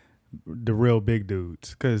like the real big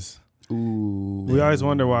dudes, because we always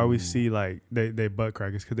wonder why we see like they butt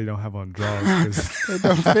crackers because they don't have on draws. They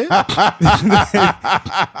don't fit.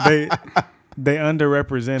 they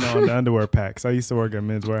underrepresent on the underwear packs. I used to work at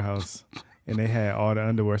Men's Warehouse, and they had all the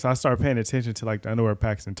underwear. So I started paying attention to like the underwear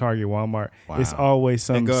packs in Target, Walmart. Wow. It's always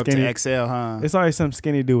some go skinny up to XL, huh? It's always some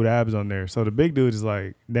skinny dude with abs on there. So the big dude is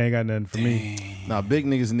like, they ain't got nothing for me. Now big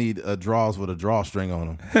niggas need draws with a drawstring on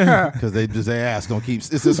them because their ass gonna keep.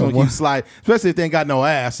 It's just gonna keep sliding. Especially if they ain't got no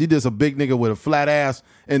ass. You just a big nigga with a flat ass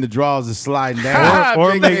and the draws is sliding down.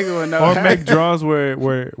 or make draws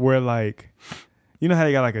where like. You know how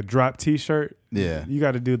they got like a drop T-shirt? Yeah. You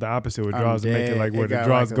got to do the opposite with draws to make it like where the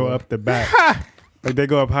draws like go up the back. Like they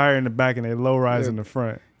go up higher in the back and they low rise in the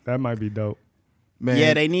front. That might be dope. Man.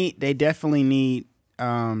 Yeah, they definitely need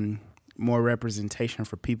more representation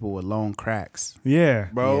for people with long cracks. Yeah.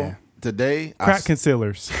 Bro, yeah. Today crack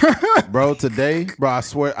concealers. Bro, I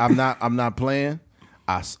swear I'm not playing.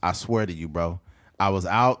 I swear to you, bro. I was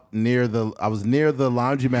near the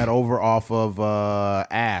laundromat over off of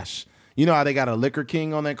Ash. You know how they got a Liquor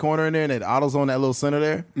King on that corner in there and that Otto's on that little center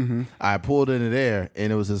there? Mm-hmm. I pulled into there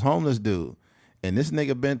and it was this homeless dude. And this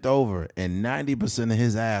nigga bent over and 90% of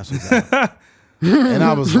his ass was out. And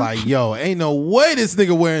I was like, yo, ain't no way this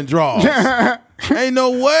nigga wearing drawers. Ain't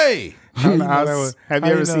no way. Have you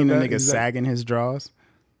ever seen a nigga sagging his drawers?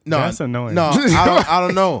 No. That's annoying. No, I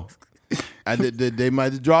don't know. My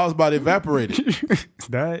drawers about evaporated.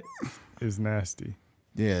 That is nasty.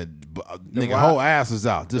 Yeah, nigga, whole ass is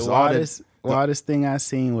out. Just the wildest thing I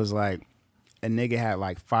seen was like a nigga had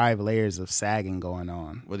like 5 layers of sagging going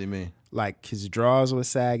on. What do you mean? Like his drawers was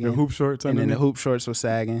sagging, the hoop shorts, and then the hoop shorts was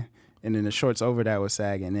sagging, and then the shorts over that was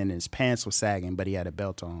sagging, and then his pants was sagging, but he had a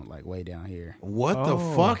belt on like way down here. What the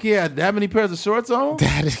fuck? He had that many pairs of shorts on?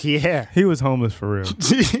 Yeah, he was homeless for real.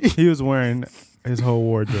 He was wearing his whole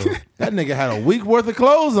wardrobe. That nigga had a week worth of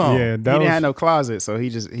clothes on. Yeah, he didn't have no closet, so he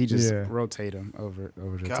just rotate them over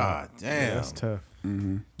the top. God damn, yeah, that's tough.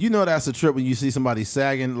 Mm-hmm. You know that's a trip when you see somebody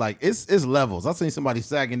sagging. Like it's levels. I seen somebody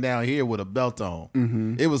sagging down here with a belt on.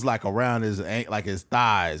 Mm-hmm. It was like around his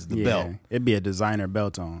thighs. The belt. It'd be a designer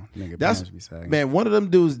belt on. Nigga, that's be sagging. Man. One of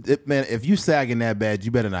them dudes. Man, if you sagging that bad,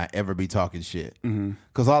 you better not ever be talking shit.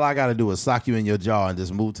 Because all I got to do is sock you in your jaw and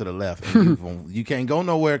just move to the left. And you can't go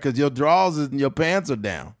nowhere because your drawers and your pants are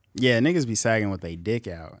down. Yeah, niggas be sagging with their dick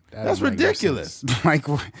out. That's ridiculous. Like.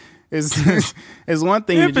 It's one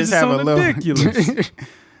thing to just have a little ridiculous.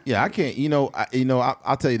 Yeah, I can't.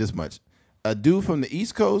 I'll tell you this much: a dude from the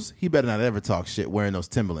East Coast, he better not ever talk shit wearing those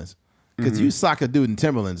Timberlands. Because you sock a dude in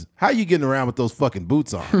Timberlands, how you getting around with those fucking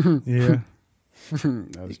boots on? Yeah,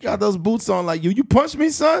 you got those boots on like you punch me,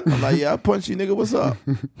 son. I'm like, yeah, I punch you, nigga. What's up?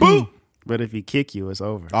 Boom. But if he kick you, it's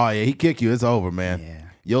over. Oh yeah, he kick you, it's over, man. Yeah.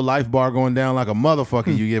 your life bar going down like a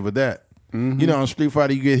motherfucker. You get with that. Mm-hmm. You know, on Street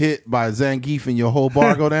Fighter, you get hit by a Zangief and your whole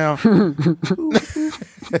bar go down.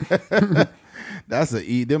 That's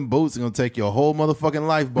them boots are gonna take your whole motherfucking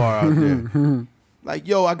life bar out there. Like,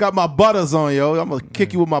 yo, I got my butters on, yo. I'm gonna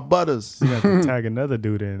kick you with my butters. You have to tag another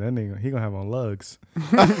dude in. That nigga, he gonna have on lugs. Yo,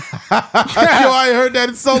 I ain't heard that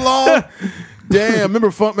in so long. Damn, remember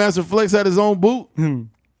Funkmaster Flex had his own boot?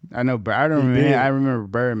 I know, but I remember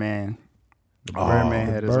Birdman. Birdman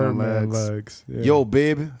had his own lugs. Yeah. Yo,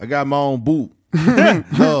 baby, I got my own boot.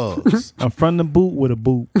 Lugs. I'm from the boot with a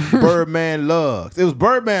boot. Birdman lugs. It was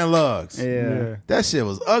Birdman lugs. Yeah. That shit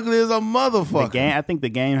was ugly as a motherfucker. I think the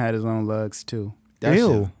game had his own lugs too. That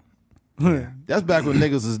shit. That's back when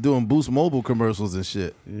niggas was doing Boost Mobile commercials and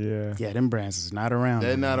shit. Yeah. Yeah, them brands is not around.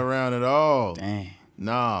 They're not around at all. Dang.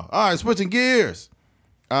 Nah. All right, switching gears.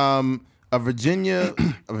 A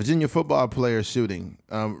Virginia football player shooting.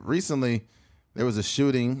 Recently, there was a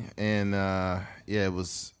shooting, and it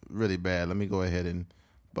was really bad. Let me go ahead and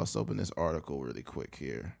bust open this article really quick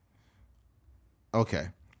here. Okay.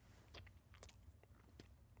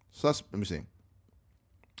 Let me see.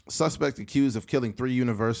 Suspect accused of killing 3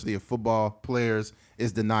 University of football players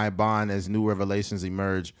is denied bond as new revelations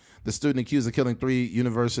emerge. The student accused of killing 3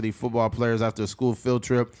 University football players after a school field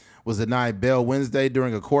trip was denied bail Wednesday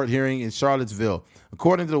during a court hearing in Charlottesville.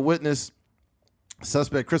 According to the witness,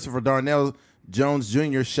 suspect Christopher Darnell Jones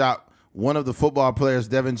Jr. shot one of the football players,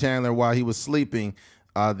 Devin Chandler, while he was sleeping.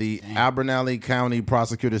 The Abernathy County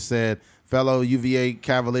prosecutor said fellow UVA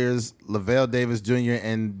Cavaliers Lavelle Davis Jr.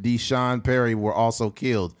 and Deshaun Perry were also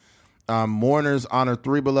killed. Mourners honor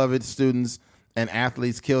 3 beloved students and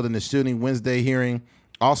athletes killed in the shooting. Wednesday hearing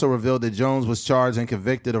also revealed that Jones was charged and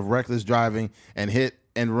convicted of reckless driving and hit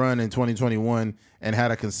and run in 2021 and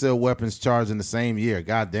had a concealed weapons charge in the same year.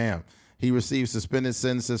 Goddamn. He received suspended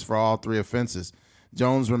sentences for all 3 offenses.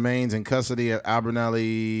 Jones remains in custody at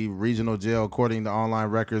Abernathy Regional Jail, according to online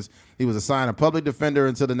records. He was assigned a public defender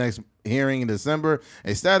until the next hearing in December,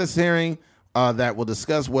 a status hearing that will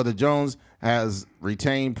discuss whether Jones has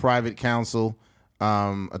retained private counsel,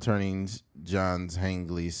 Attorney John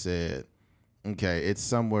Hangley said. Okay, it's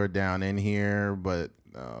somewhere down in here, but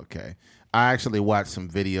okay. I actually watched some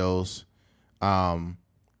videos, and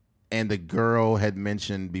the girl had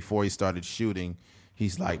mentioned before he started shooting,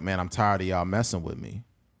 he's like, man, I'm tired of y'all messing with me,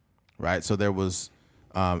 right? So there was,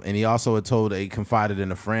 and he also had confided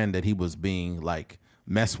in a friend that he was being like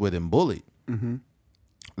messed with and bullied. Mm-hmm.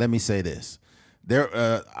 Let me say this.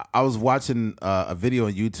 I was watching a video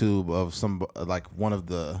on YouTube of some, like one of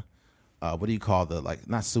the, what do you call the, like,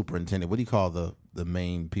 not superintendent, what do you call the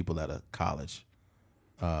main people at a college?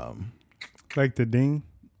 Like the dean?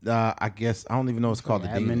 I guess I don't even know what's called.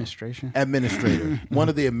 Like the administration. Administrator, one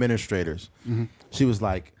of the administrators. Mm-hmm. She was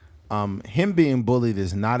like, him being bullied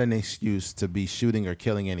is not an excuse to be shooting or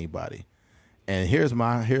killing anybody. And here's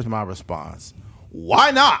my response. Why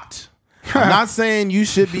not? I'm not saying you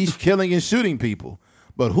should be killing and shooting people,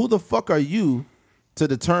 but who the fuck are you to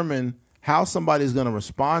determine how somebody's going to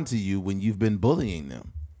respond to you when you've been bullying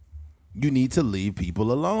them? You need to leave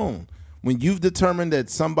people alone. When you've determined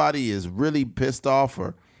that somebody is really pissed off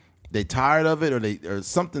or they tired of it or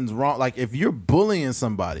something's wrong, like if you're bullying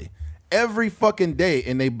somebody every fucking day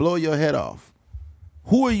and they blow your head off,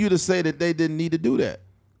 who are you to say that they didn't need to do that?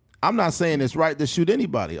 I'm not saying it's right to shoot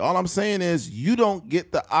anybody. All I'm saying is you don't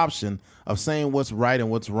get the option of saying what's right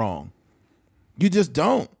and what's wrong. You just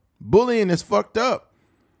don't. Bullying is fucked up.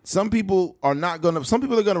 Some people are going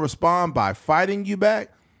to respond by fighting you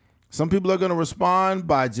back. Some people are going to respond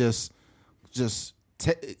by just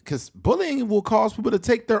because bullying will cause people to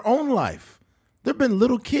take their own life. There have been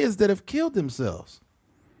little kids that have killed themselves.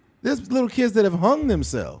 There's little kids that have hung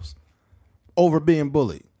themselves over being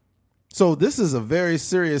bullied. So this is a very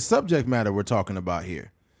serious subject matter we're talking about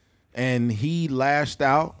here. And he lashed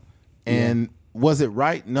out. And was it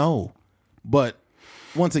right? No. But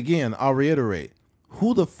once again, I'll reiterate,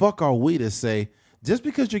 who the fuck are we to say, just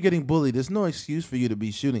because you're getting bullied, there's no excuse for you to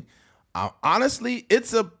be shooting? Honestly,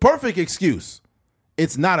 it's a perfect excuse.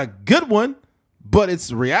 It's not a good one, but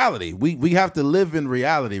it's reality. We have to live in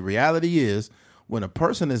reality. Reality is when a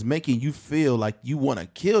person is making you feel like you want to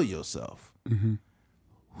kill yourself,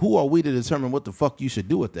 who are we to determine what the fuck you should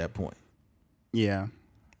do at that point? Yeah.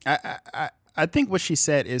 I think what she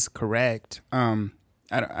said is correct.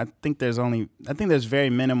 I think there's very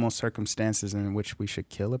minimal circumstances in which we should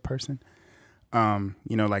kill a person.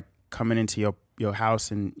 Like coming into your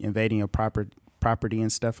house and invading your property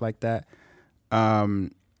and stuff like that.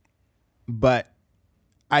 But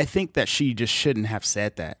I think that she just shouldn't have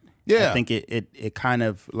said that. Yeah. I think it kind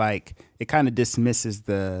of dismisses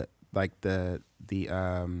the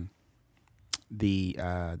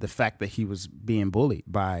the fact that he was being bullied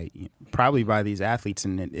probably by these athletes,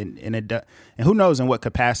 and who knows in what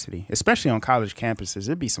capacity, especially on college campuses.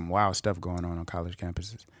 It'd be some wild stuff going on college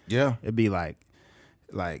campuses. Yeah, it'd be like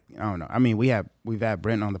I don't know. I mean, we've had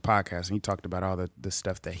Brent on the podcast, and he talked about all the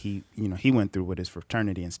stuff that he went through with his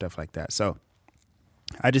fraternity and stuff like that. So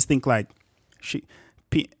I just think I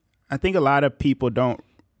think a lot of people don't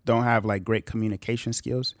have like great communication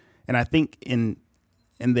skills, and I think and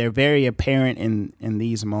they're very apparent in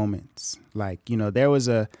these moments. Like, there's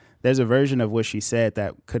a version of what she said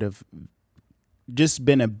that could have just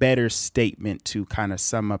been a better statement to kind of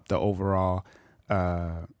sum up the overall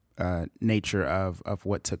nature of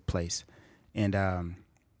what took place. And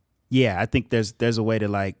I think there's a way to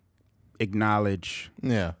like acknowledge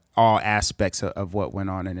all aspects of what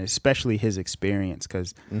went on, and especially his experience,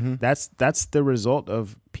 because that's the result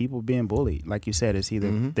of people being bullied. Like you said, it's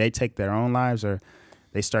either they take their own lives or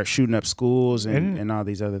they start shooting up schools and all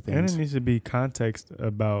these other things. And it needs to be context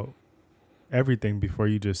about everything before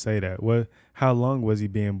you just say that. How long was he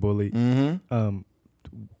being bullied? In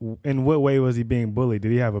what way was he being bullied?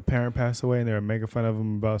 Did he have a parent pass away and they were making fun of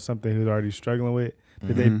him about something he was already struggling with?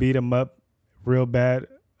 Did they beat him up real bad,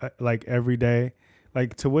 like every day?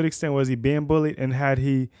 Like, to what extent was he being bullied? And had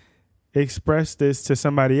he expressed this to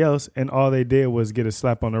somebody else and all they did was get a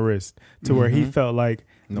slap on the wrist to where he felt like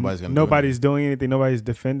nobody's doing anything, nobody's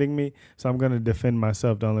defending me, so I'm going to defend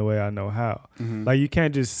myself the only way I know how. Like, you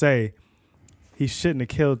can't just say he shouldn't have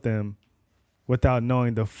killed them without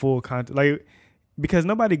knowing the full context. Like, because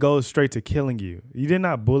nobody goes straight to killing you. You did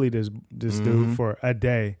not bully this dude for a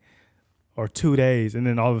day or 2 days, and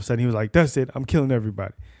then all of a sudden he was like, "That's it, I'm killing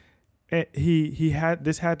everybody." And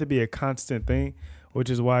this had to be a constant thing, which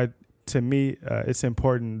is why, to me, it's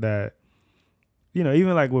important that,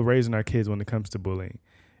 even like we're raising our kids when it comes to bullying,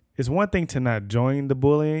 it's one thing to not join the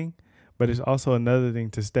bullying, but it's also another thing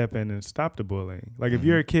to step in and stop the bullying. Like, if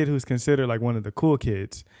you're a kid who's considered like one of the cool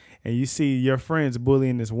kids and you see your friends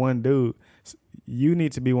bullying this one dude, you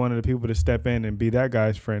need to be one of the people to step in and be that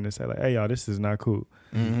guy's friend and say like, "Hey, y'all, this is not cool.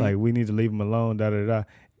 Like, we need to leave him alone, da-da-da."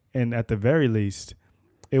 And at the very least,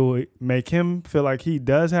 it will make him feel like he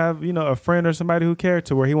does have, a friend or somebody who cares,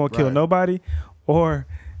 to where he won't kill nobody. Or,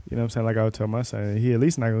 what I'm saying, like I would tell my son, he at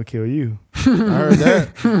least not going to kill you. I heard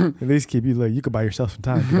that. At least keep you, like, you could buy yourself some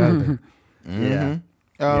time. Get out of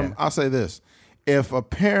there. I'll say this. If a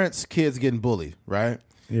parent's kid's getting bullied, right?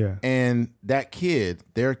 Yeah. And that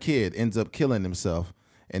their kid ends up killing himself,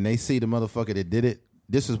 and they see the motherfucker that did it,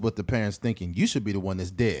 this is what the parent's thinking. You should be the one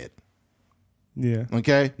that's dead. Yeah.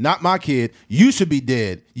 Okay? Not my kid. You should be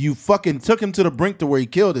dead. You fucking took him to the brink to where he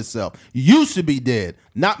killed himself. You should be dead.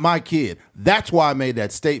 Not my kid. That's why I made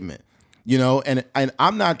that statement. And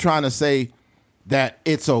I'm not trying to say that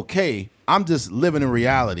it's okay. I'm just living in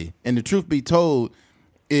reality. And the truth be told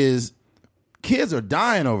is kids are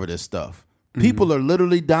dying over this stuff. People are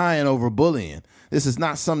literally dying over bullying. This is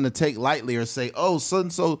not something to take lightly or say, "Oh,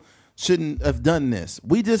 so-and-so shouldn't have done this."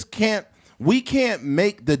 We just can't. We can't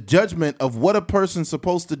make the judgment of what a person's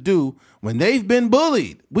supposed to do when they've been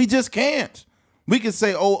bullied. We just can't. We can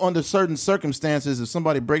say, "Oh, under certain circumstances, if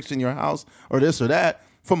somebody breaks in your house or this or that,"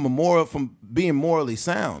 from being morally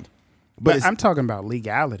sound. But I'm talking about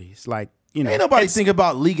legalities, like. Ain't nobody think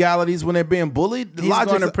about legalities when they're being bullied. He's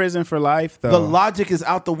going to prison for life, though. The logic is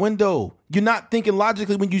out the window. You're not thinking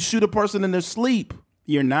logically when you shoot a person in their sleep.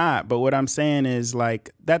 You're not. But what I'm saying is,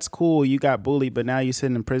 like, that's cool. You got bullied, but now you're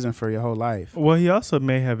sitting in prison for your whole life. Well, he also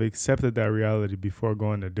may have accepted that reality before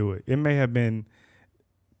going to do it. It may have been,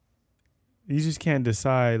 you just can't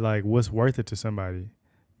decide, like, what's worth it to somebody.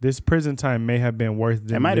 This prison time may have been worth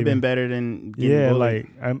it. It might have been better than getting bullied.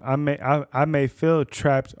 Like I may feel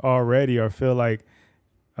trapped already, or feel like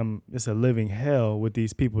it's a living hell with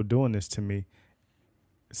these people doing this to me.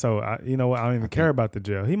 So I don't even care about the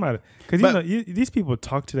jail. He might, because these people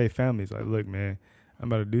talk to their families like, "Look, man,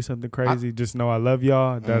 I'm about to do something crazy. Just know I love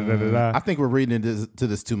y'all." I think we're reading into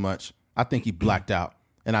this too much. I think he blacked out,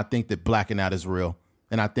 and I think that blacking out is real.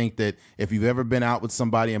 And I think that if you've ever been out with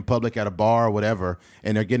somebody in public at a bar or whatever,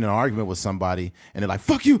 and they're getting in an argument with somebody, and they're like,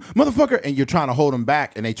 "Fuck you, motherfucker," and you're trying to hold them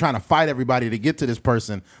back, and they're trying to fight everybody to get to this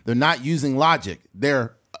person, they're not using logic.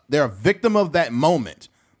 They're a victim of that moment,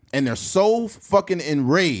 and they're so fucking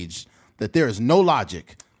enraged that there is no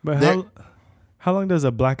logic. But how long does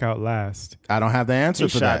a blackout last? I don't have the answer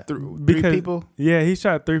for that. Three people? Yeah, he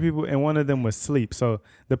shot 3 people, and one of them was sleep. So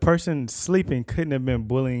the person sleeping couldn't have been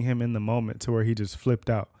bullying him in the moment to where he just flipped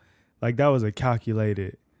out. Like, that was a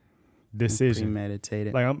calculated decision.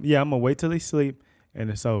 Premeditated. Like, I'm going to wait till he sleep, and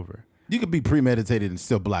it's over. You could be premeditated and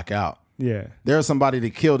still black out. Yeah. There's somebody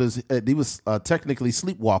that killed his. He was technically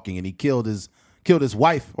sleepwalking, and he killed his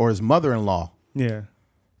wife or his mother-in-law. Yeah.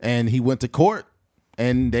 And he went to court,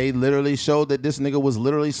 and they literally showed that this nigga was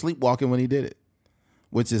literally sleepwalking when he did it,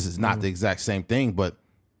 which is not the exact same thing, but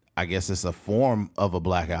I guess it's a form of a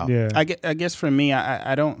blackout. Yeah. I guess for me,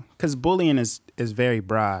 I don't, because bullying is very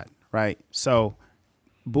broad, right? So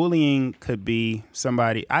bullying could be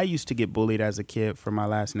somebody. I used to get bullied as a kid for my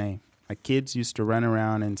last name. Like kids used to run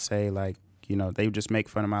around and say like, you know, they would just make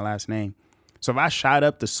fun of my last name. So if I shot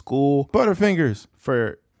up the school, Butterfingers.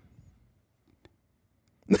 For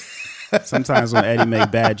sometimes when Eddie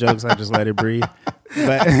make bad jokes, I just let it breathe.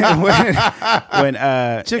 But when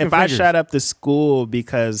if I shot up the school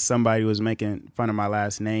because somebody was making fun of my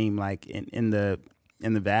last name, like in the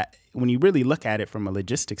when you really look at it from a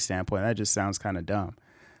logistics standpoint, that just sounds kind of dumb.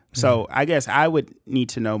 So I guess I would need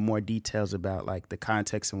to know more details about like the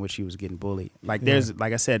context in which he was getting bullied. Like there's,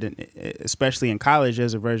 like I said, especially in college,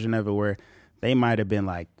 there's a version of it where they might have been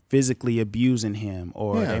like physically abusing him,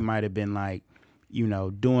 or they might have been like, you know,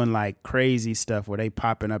 doing like crazy stuff where they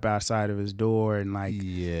popping up outside of his door and like,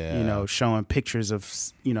 you know, showing pictures of,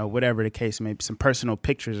 you know, whatever the case may be, some personal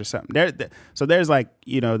pictures or something. So there's like,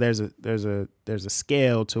 you know, there's a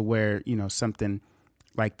scale to where, you know, something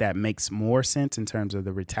like that makes more sense in terms of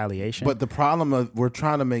the retaliation. But the problem of we're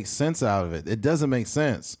trying to make sense out of it. It doesn't make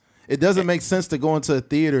sense. It doesn't make sense to go into a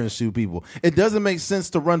theater and shoot people. It doesn't make sense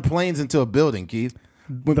to run planes into a building, Keith.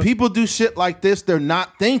 When people do shit like this, they're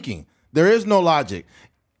not thinking. There is no logic.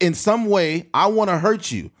 In some way, I want to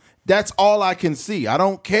hurt you. That's all I can see. I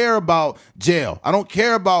don't care about jail. I don't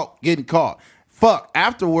care about getting caught. Fuck.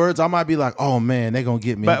 Afterwards, I might be like, "Oh man, they're gonna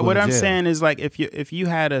get me." But what I'm saying is, like, if you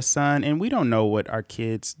had a son, and we don't know what our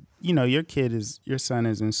kids, you know, your son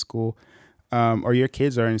is in school, or your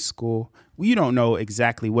kids are in school. We don't know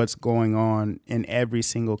exactly what's going on in every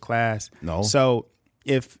single class. No. So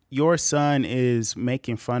if your son is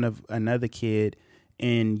making fun of another kid,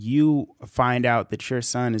 and you find out that your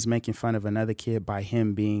son is making fun of another kid by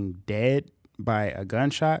him being dead by a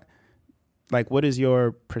gunshot, like, what is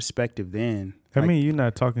your perspective then? I mean, you're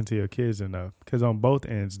not talking to your kids enough, because on both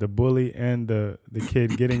ends, the bully and the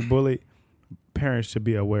kid getting bullied, parents should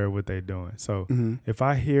be aware of what they're doing. So if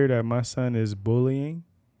I hear that my son is bullying,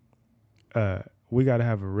 we got to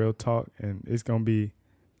have a real talk, and it's going to be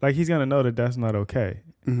like, he's going to know that that's not okay.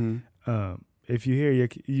 If you hear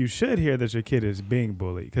you should hear that your kid is being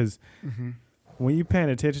bullied, because when you're paying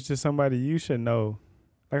attention to somebody, you should know.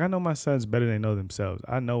 Like, I know my sons better than they know themselves.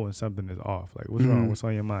 I know when something is off. Like, what's wrong? What's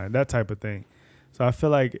on your mind? That type of thing. So I feel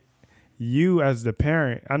like you as the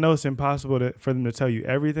parent, I know it's impossible for them to tell you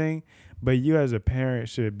everything, but you as a parent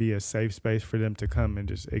should be a safe space for them to come and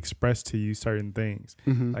just express to you certain things.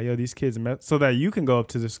 Like, yo, these kids so that you can go up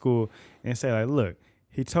to the school and say, like, look,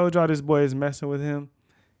 he told y'all this boy is messing with him.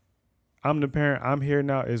 I'm the parent. I'm here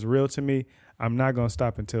now. It's real to me. I'm not going to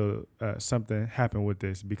stop until something happened with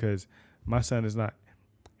this, because my son is not.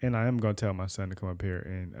 And I am going to tell my son to come up here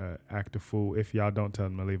and act a fool if y'all don't tell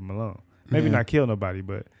him to leave him alone. Maybe not kill nobody,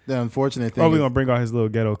 but the unfortunate thing. Or we're going to bring all his little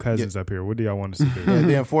ghetto cousins up here. What do y'all want us to do?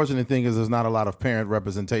 The unfortunate thing is there's not a lot of parent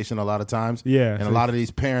representation a lot of times. Yeah. And a lot of these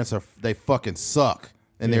parents they fucking suck.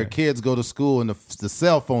 And their kids go to school and the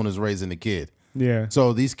cell phone is raising the kid. Yeah.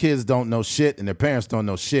 So these kids don't know shit and their parents don't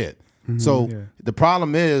know shit. So the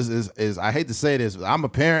problem is I hate to say this, but I'm a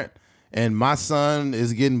parent and my son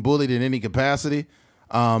is getting bullied in any capacity.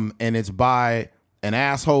 And it's by an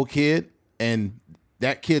asshole kid, and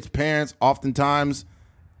that kid's parents oftentimes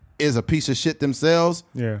is a piece of shit themselves.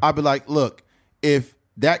 Yeah. I'd be like, look, if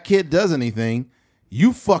that kid does anything,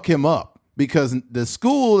 you fuck him up, because the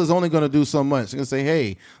school is only going to do so much. They're going to say,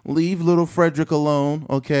 hey, leave little Frederick alone,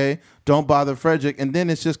 okay? Don't bother Frederick. And then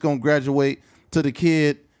it's just going to graduate to the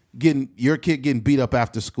kid getting beat up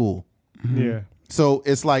after school. Yeah. So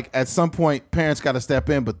it's like at some point parents got to step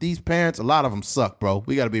in, but these parents, a lot of them suck, bro.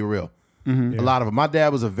 We got to be real. A lot of them. My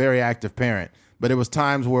dad was a very active parent, but there was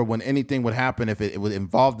times where when anything would happen, if it would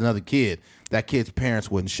involve another kid, that kid's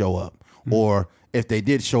parents wouldn't show up. Or if they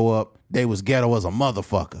did show up, they was ghetto as a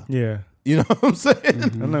motherfucker. Yeah. You know what I'm saying?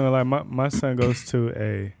 I'm not gonna lie, my son goes to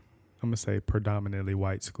I'm gonna say predominantly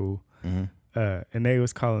white school. And they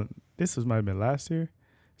was calling, might have been last year,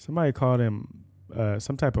 somebody called him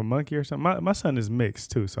some type of monkey or something. My son is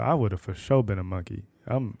mixed too, so I would have for sure been a monkey.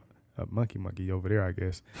 I'm a monkey over there, I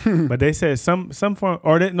guess. But they said some form,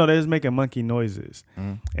 or they was making monkey noises,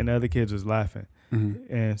 and the other kids was laughing.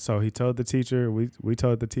 And so he told the teacher, we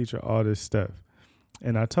told the teacher all this stuff.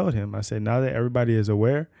 And I told him, I said, now that everybody is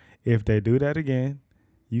aware, if they do that again,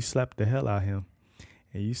 you slap the hell out of him.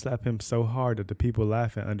 and you slap him so hard that the people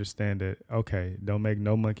laugh and understand that, okay, don't make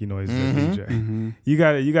no monkey noises at DJ. Mm-hmm.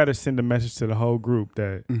 You gotta send a message to the whole group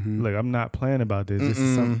that, look, I'm not playing about this. This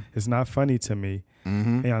is something, it's not funny to me,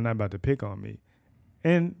 and y'all not about to pick on me.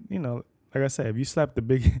 And, you know, like I said, if you slap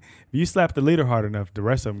the leader hard enough, the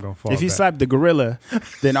rest of them gonna fall. If you back. slap the gorilla,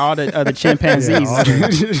 then all the other chimpanzees.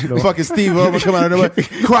 Fucking Steve Irwin come out of nowhere.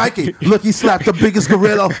 Crikey, look, he slapped the biggest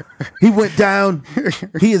gorilla. He went down.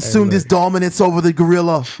 He assumed his dominance over the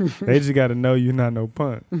gorilla. They just got to know you're not no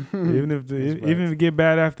punk. Even if it get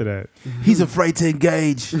bad after that. He's afraid to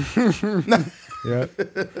engage. Yeah.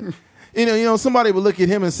 You know, somebody would look at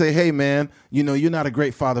him and say, hey, man, you know, you're not a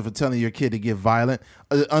great father for telling your kid to get violent.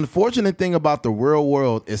 Unfortunate thing about the real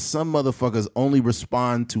world is some motherfuckers only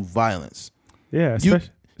respond to violence. Yeah,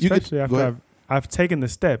 especially after I've taken the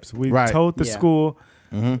steps. We've told the school,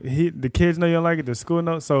 the kids know you don't like it, the school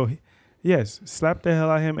knows. So, yes, slap the hell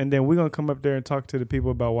out of him, and then we're going to come up there and talk to the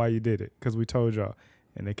people about why you did it, because we told y'all.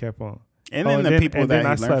 And they kept on. And then the people that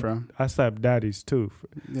he learned from. I slapped daddies too.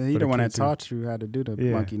 Yeah, he the one that taught you how to do the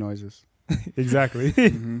monkey noises. Exactly.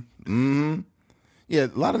 Yeah,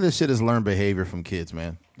 a lot of this shit is learned behavior from kids,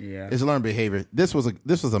 man. Yeah, it's learned behavior. This was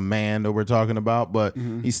a man that we're talking about, but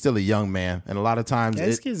he's still a young man, and a lot of times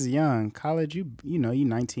this kid's young. College, you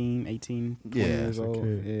 19, 18, 20 years old.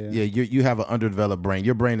 Yeah, you have an underdeveloped brain.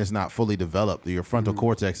 Your brain is not fully developed, your frontal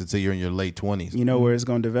cortex, until you're in your late 20s. You know where it's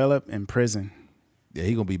going to develop? In prison. Yeah,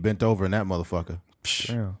 he gonna be bent over in that motherfucker.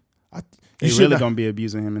 Damn. They really gonna be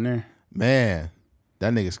abusing him in there. Man,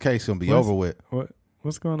 that nigga's case gonna be over with.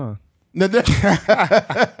 What's going on? That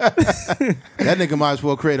nigga might as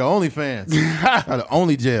well create an OnlyFans. Or the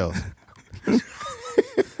only jails.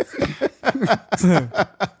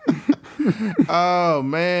 Oh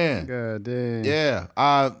man. God damn. Yeah.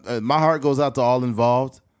 My heart goes out to all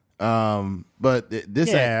involved. But this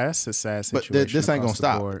that's a sad situation. But this ain't gonna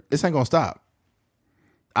stop. This ain't gonna stop.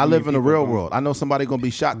 I live in the real world. I know somebody gonna be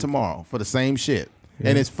shot tomorrow for the same shit.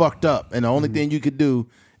 Yeah. And it's fucked up. And the only thing you could do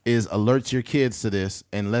is alert your kids to this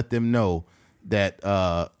and let them know that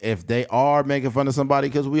if they are making fun of somebody,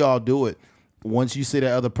 because we all do it, once you see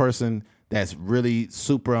that other person that's really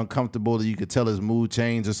super uncomfortable, that you could tell his mood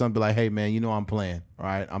change or something, like, hey man, you know I'm playing. All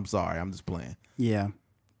right, I'm sorry, I'm just playing. Yeah.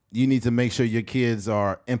 You need to make sure your kids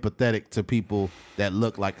are empathetic to people that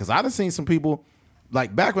look like, because I done seen some people,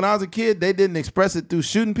 like back when I was a kid, they didn't express it through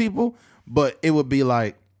shooting people, but it would be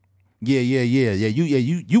like, you,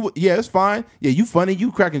 it's fine. Yeah, you funny, you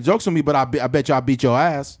cracking jokes on me, but I bet you I beat your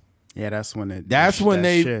ass. Yeah, that's when it. That's when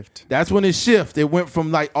it shift. It went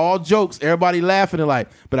from like all jokes, everybody laughing and like,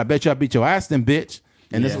 but I bet you I beat your ass, then bitch.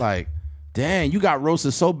 And it's like, dang, you got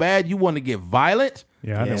roasted so bad, you want to get violent.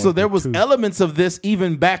 Yeah. So there was elements of this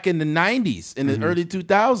even back in the 90s, in the early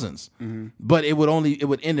 2000s, but it would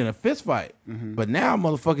end in a fist fight. But now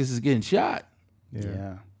motherfuckers is getting shot.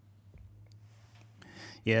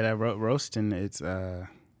 Yeah, that roasting, it's I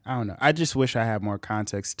don't know. I just wish I had more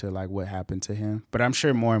context to like what happened to him. But I'm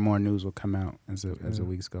sure more and more news will come out as the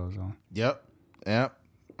weeks goes on. Yep. All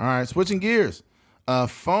right, switching gears.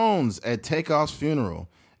 Phones at Takeoff's funeral.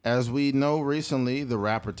 As we know, recently the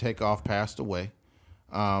rapper Takeoff passed away.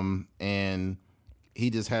 And he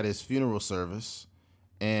just had his funeral service.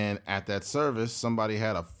 And at that service, somebody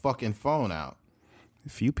had a fucking phone out. A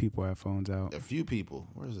few people had phones out. A few people.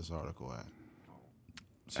 Where's this article at?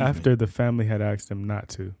 After the family had asked him not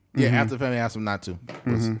to. Yeah, after the family asked him not to.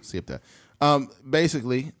 Let's skip that.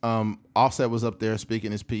 Basically, Offset was up there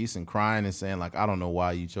speaking his piece and crying and saying, like, I don't know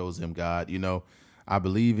why you chose him, God. You know, I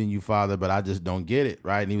believe in you, Father, but I just don't get it,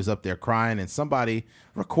 right? And he was up there crying, and somebody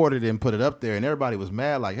recorded it and put it up there, and everybody was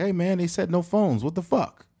mad, like, hey, man, they said no phones. What the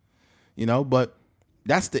fuck? You know, but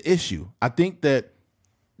that's the issue. I think that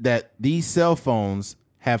these cell phones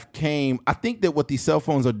I think that what these cell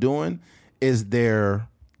phones are doing is they're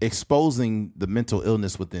exposing the mental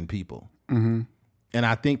illness within people. And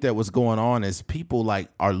I think that what's going on is people like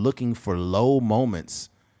are looking for low moments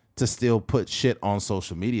to still put shit on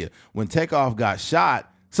social media. When Takeoff got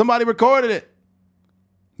shot, somebody recorded it.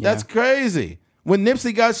 That's crazy. When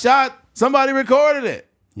Nipsey got shot, somebody recorded it.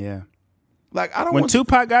 Yeah. Like, I don't When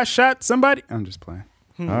Tupac got shot, somebody... I'm just playing.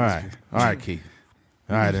 All right, Keith.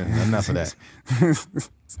 All right, enough of that.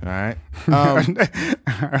 All right.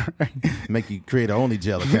 Make you create an only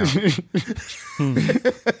jail account.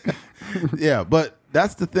 Yeah, but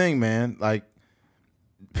that's the thing, man. Like,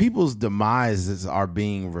 people's demises are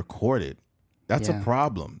being recorded. That's a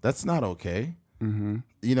problem. That's not okay. You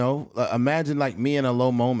know, imagine like me in a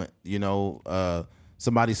low moment, you know,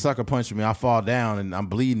 somebody sucker punched me, I fall down and I'm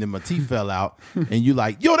bleeding and my teeth fell out, and you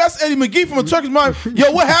like, yo, that's Eddie McGee from a Trucker's Mind.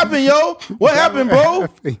 Yo, what happened, yo? What happened, bro?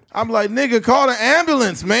 I'm like, nigga, call the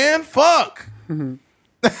ambulance, man. Fuck. Can't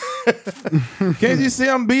you see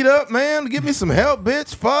I'm beat up, man? Give me some help,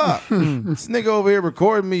 bitch. Fuck. This nigga over here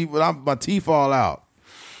recording me with my teeth all out.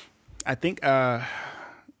 I think what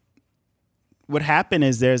happened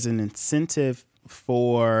is there's an incentive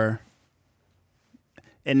for,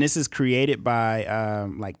 and this is created by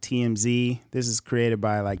like TMZ. This is created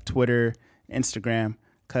by like Twitter, Instagram,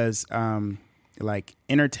 because like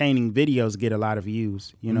entertaining videos get a lot of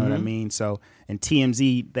views. You know what I mean? So, and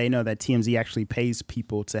TMZ, they know that TMZ actually pays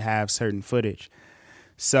people to have certain footage.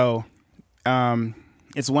 So,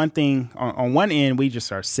 it's one thing on one end, we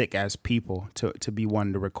just are sick as people to be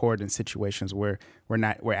wanting to record in situations where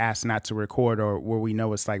we're asked not to record, or where we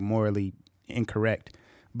know it's like morally incorrect.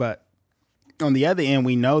 But on the other end,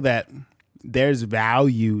 we know that there's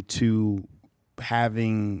value to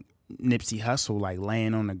having Nipsey Hussle like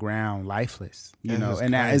laying on the ground lifeless, you know,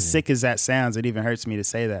 and as sick as that sounds, it even hurts me to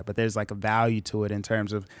say that, but there's like a value to it in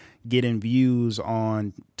terms of getting views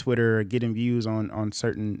on Twitter, getting views on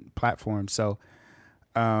certain platforms. So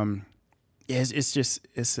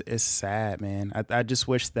it's sad, man. I just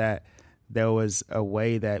wish that there was a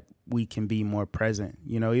way that we can be more present,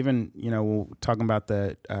 you know, even, you know, talking about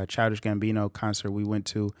the Childish Gambino concert we went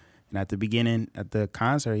to, and at the beginning at the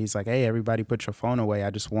concert, he's like, hey, everybody put your phone away.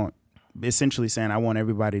 I just want, essentially saying, I want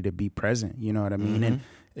everybody to be present. You know what I mean? And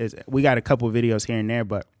we got a couple of videos here and there,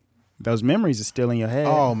 but those memories are still in your head.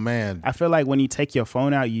 Oh man. I feel like when you take your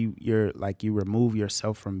phone out, you're like, you remove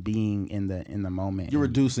yourself from being in the moment. You're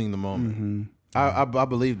reducing the moment. I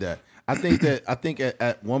believe that. I think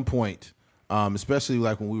at one point, especially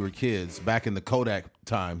like when we were kids back in the Kodak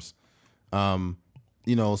times,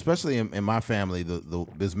 you know, especially in my family,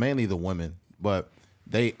 there's mainly the women, but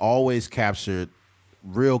they always captured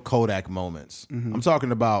real Kodak moments. I'm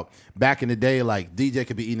talking about back in the day, like DJ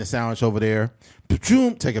could be eating a sandwich over there,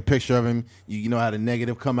 take a picture of him. You know how the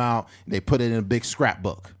negative come out, they put it in a big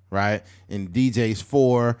scrapbook, right? And DJ's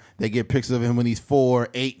 4, they get pictures of him when he's 4,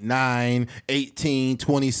 8, 9, 18,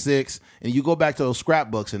 26, and you go back to those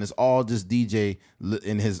scrapbooks and it's all just DJ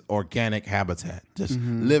in his organic habitat, just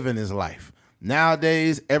living his life.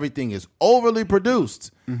 Nowadays, everything is overly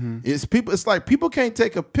produced. It's like people can't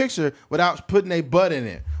take a picture without putting their butt in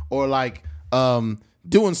it, or like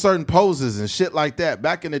doing certain poses and shit like that.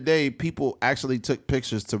 Back in the day, people actually took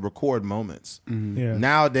pictures to record moments. Yeah.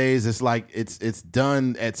 Nowadays, it's like it's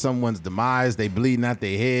done at someone's demise. They bleeding out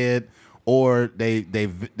their head, or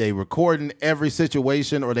they recording every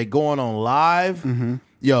situation, or they going on live.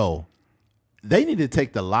 Yo, they need to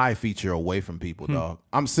take the live feature away from people, dog.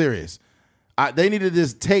 I'm serious. They need to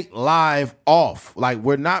just take live off. Like,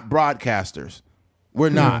 we're not broadcasters.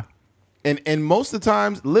 We're not. And most of the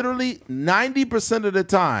times, literally 90% of the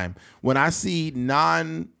time, when I see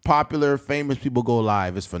non-popular, famous people go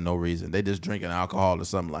live, it's for no reason. They just drinking alcohol or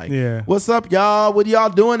something like, what's up, y'all? What y'all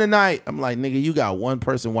doing tonight? I'm like, nigga, you got one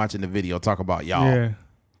person watching the video. Talk about y'all. Yeah.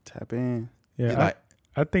 Tap in. Yeah,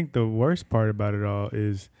 I think the worst part about it all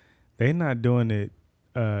is they not doing it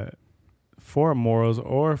for morals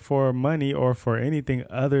or for money or for anything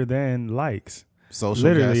other than likes. Social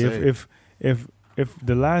literally, if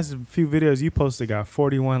the last few videos you posted got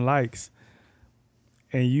 41 likes,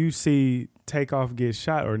 and you see Takeoff get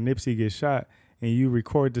shot or Nipsey get shot, and you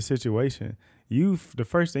record the situation, the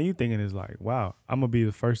first thing you thinking is like, wow, I'm gonna be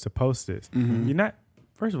the first to post this. You're not.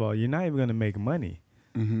 First of all, you're not even gonna make money.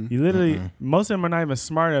 You literally, most of them are not even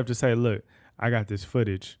smart enough to say, look, I got this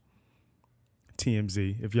footage.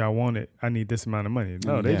 TMZ, if y'all want it, I need this amount of money.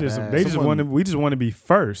 No, we just want to be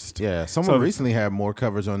first. Yeah, someone recently had more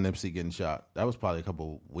coverage on Nipsey getting shot. That was probably a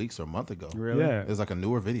couple weeks or a month ago. Really? Yeah. It was like a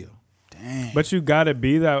newer video. Dang. But you gotta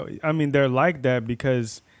be that. I mean, they're like that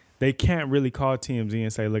because they can't really call TMZ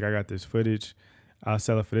and say, look, I got this footage, I'll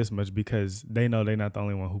sell it for this much, because they know they're not the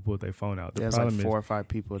only one who pulled their phone out. The problem like 4 or 5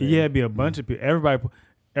 people there. Yeah, it'd be a bunch of people.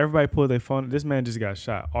 Everybody pulled their phone. This man just got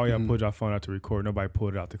shot. All y'all pulled your phone out to record. Nobody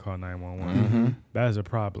pulled it out to call 911. That is a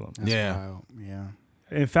problem. That's wild. Yeah.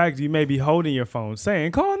 In fact, you may be holding your phone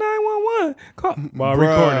saying, call 911 while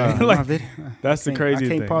recording. Like, that's the crazy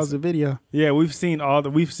thing. I can't pause the video. Yeah, we've seen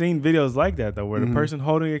videos like that, though, where the person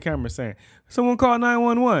holding a camera saying, someone call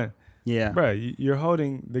 911. Yeah. Bro, you're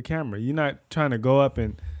holding the camera. You're not trying to go up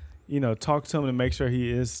and, talk to him to make sure he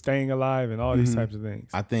is staying alive and all these types of things.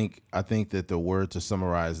 I think that the word to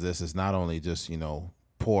summarize this is not only just,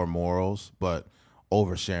 poor morals, but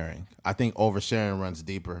oversharing. I think oversharing runs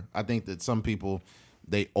deeper. I think that some people,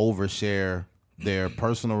 they overshare their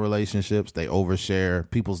personal relationships. They overshare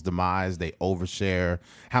people's demise. They overshare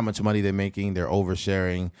how much money they're making. They're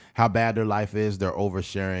oversharing how bad their life is. They're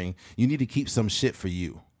oversharing. You need to keep some shit for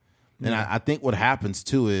you. And I think what happens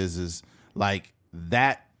too is like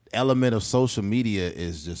that element of social media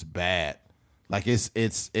is just bad. Like it's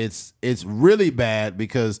really bad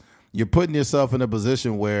because you're putting yourself in a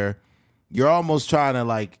position where you're almost trying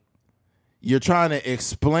to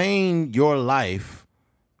explain your life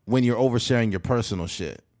when you're oversharing your personal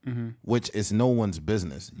shit, which is no one's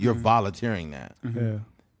business. You're volunteering that. Yeah.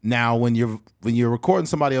 Now, when you're recording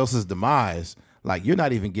somebody else's demise, like you're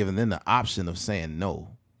not even giving them the option of saying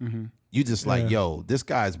no. You just like, yo, this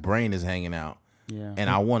guy's brain is hanging out, and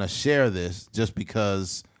I want to share this just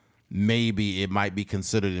because maybe it might be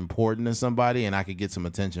considered important to somebody, and I could get some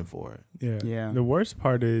attention for it. Yeah. The worst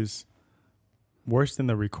part is, worse than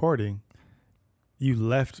the recording, you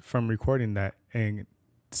left from recording that and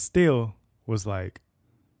still was like,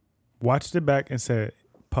 watched it back and said,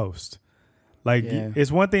 post. Like,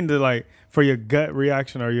 it's one thing to like, for your gut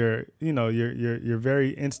reaction or your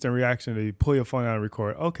very instant reaction to pull your phone out and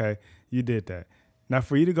record. Okay, you did that. Now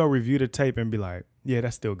for you to go review the tape and be like, yeah,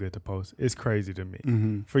 that's still good to post. It's crazy to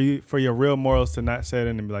me. For your real morals to not say it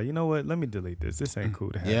and be like, you know what? Let me delete this. This ain't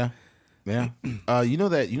cool to have. Yeah. You know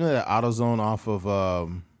that AutoZone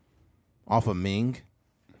off of Ming?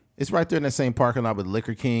 It's right there in that same parking lot with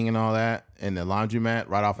Liquor King and all that, and the laundromat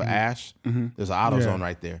right off of Ash. There's an AutoZone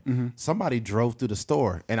right there. Somebody drove through the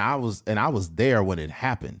store, and I was there when it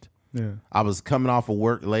happened. Yeah. I was coming off of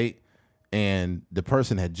work late, and the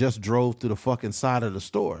person had just drove through the fucking side of the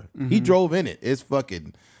store. He drove in it. It's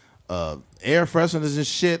fucking air fresheners and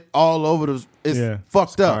shit all over it's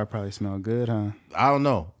fucked up. Car probably smell good, huh? I don't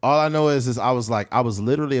know. All I know is I was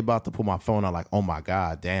literally about to pull my phone out, like, oh my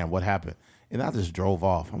God, damn, what happened? And I just drove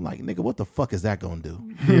off. I'm like, nigga, what the fuck is that gonna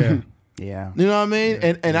do? Yeah. You know what I mean?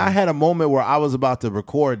 And I had a moment where I was about to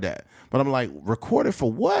record that, but I'm like, record it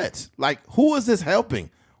for what? Like, who is this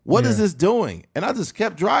helping? What is this doing? And I just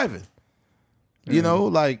kept driving. You know,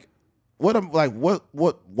 like,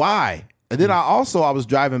 why? And then I was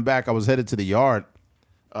driving back. I was headed to the yard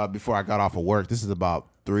before I got off of work. This is about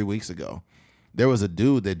 3 weeks ago. There was a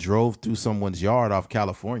dude that drove through someone's yard off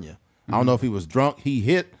California. I don't know if he was drunk. He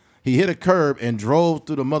hit a curb and drove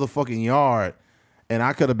through the motherfucking yard. And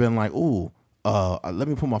I could have been like, ooh, let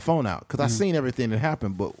me put my phone out. Because I seen everything that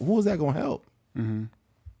happened. But who is that going to help?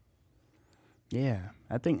 Yeah.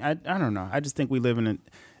 I think, I don't know. I just think we live in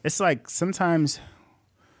it's like sometimes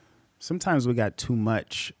we got too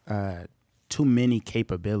many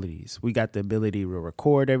capabilities. We got the ability to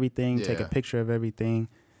record everything, take a picture of everything.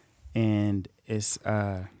 And it's,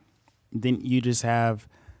 then you just have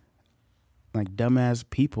like dumbass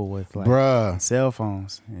people with like cell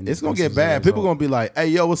phones. And it's going to get bad. People going to be like, hey,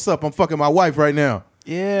 yo, what's up? I'm fucking my wife right now.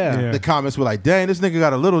 Yeah. The comments were like, dang, this nigga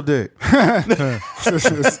got a little dick.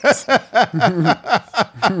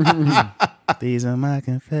 These are my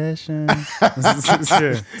confessions. Damn,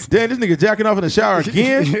 this nigga jacking off in the shower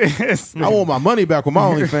again? I want my money back with my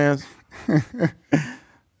OnlyFans.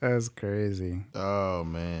 That's crazy. Oh,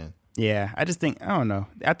 man. Yeah, I just think, I don't know.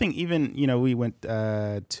 I think even, we went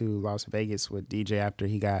to Las Vegas with DJ after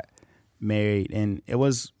he got married, and it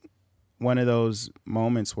was one of those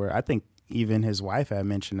moments where I think even his wife had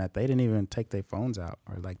mentioned that they didn't even take their phones out,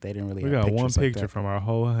 or like they didn't really. We got one picture from our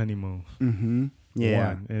whole honeymoon.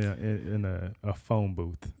 Yeah, in a phone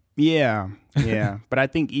booth. Yeah. But I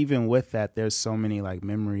think even with that, there's so many like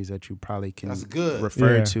memories that you probably can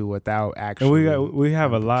refer to without actually. And we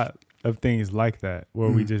have a lot of things like that where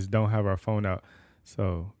we just don't have our phone out.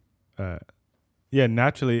 So,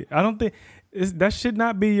 naturally, I don't think. That should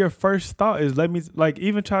not be your first thought. Is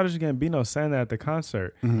even Childish Gambino saying that at the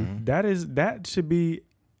concert. That should be,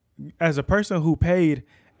 as a person who paid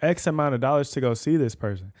X amount of dollars to go see this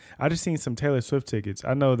person. I just seen some Taylor Swift tickets.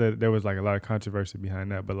 I know that there was like a lot of controversy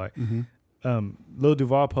behind that, but like Lil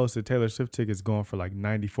Duval posted Taylor Swift tickets going for like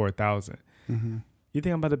 $94,000. You think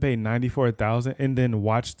I'm about to pay $94,000 and then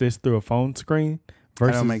watch this through a phone screen?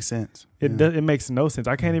 That don't make sense. It makes no sense.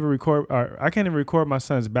 I can't even record my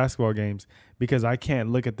son's basketball games because I can't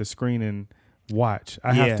look at the screen and watch.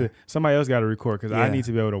 I have to. Somebody else got to record because I need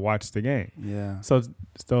to be able to watch the game. Yeah. So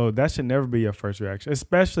that should never be your first reaction,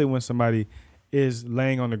 especially when somebody is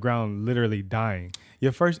laying on the ground, literally dying.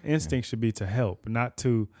 Your first instinct should be to help, not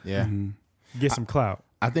to get some clout.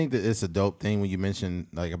 I think that it's a dope thing when you mention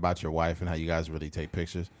like about your wife and how you guys really take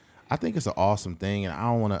pictures. I think it's an awesome thing, and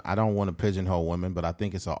I don't want to pigeonhole women, but I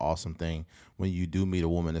think it's an awesome thing when you do meet a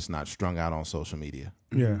woman that's not strung out on social media.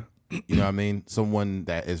 Yeah. You know what I mean? Someone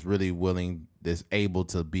that is really willing, that's able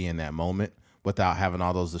to be in that moment without having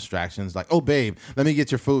all those distractions. Like, oh, babe, let me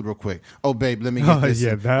get your food real quick. Oh, babe, let me get this.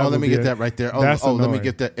 Let me get that right there. Oh, let me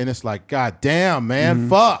get that. And it's like, God damn, man,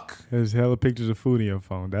 fuck. There's hella pictures of food in your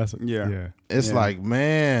phone. That's It's like,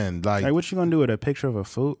 man, like what you gonna do with a picture of a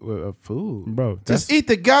food? Bro, just eat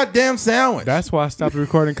the goddamn sandwich. That's why I stopped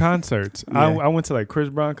recording concerts. I went to like Chris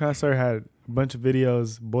Brown concert, had a bunch of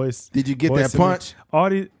videos. Boys, did you get that punch?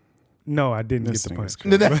 No, I didn't get the punch.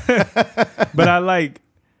 But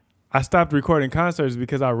I stopped recording concerts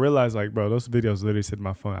because I realized, like, bro, those videos literally sit in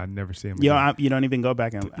my phone. I never see them. You don't even go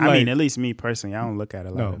back and. I mean, at least me personally, I don't look at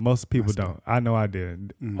it. No, most people don't. I know I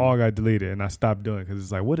did. All got deleted, and I stopped doing it because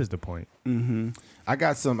it's like, what is the point? Mm-hmm. I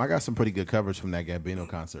got some pretty good coverage from that Gambino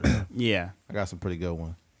concert. Yeah, I got some pretty good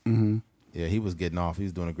one. Mm-hmm. Yeah, he was getting off. He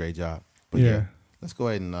was doing a great job. But yeah, let's go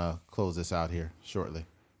ahead and close this out here shortly.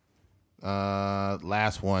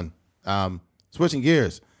 Last one. Switching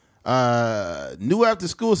gears. New after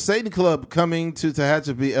school Satan Club coming to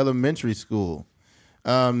Tehachapi Elementary School.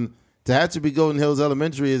 Tehachapi Golden Hills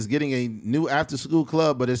Elementary is getting a new after school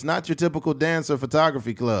club, but it's not your typical dance or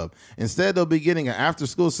photography club. Instead, they'll be getting an after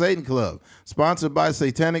school Satan Club sponsored by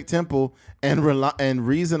Satanic Temple and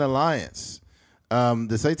Reason Alliance.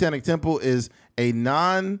 The Satanic Temple is a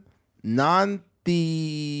non-theistic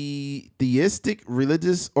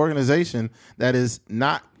religious organization that is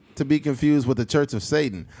not to be confused with the Church of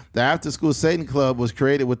Satan. The After School Satan Club was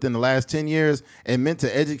created within the last 10 years and meant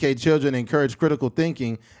to educate children, encourage critical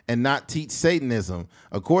thinking, and not teach Satanism.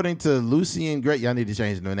 According to Lucien Gray, y'all need to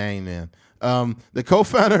change the name then. The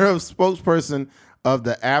co-founder of spokesperson of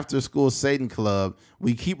the After School Satan Club,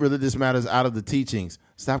 we keep religious matters out of the teachings.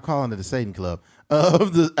 Stop calling it the Satan Club.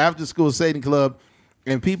 Of the After School Satan Club.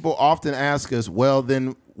 And people often ask us, well,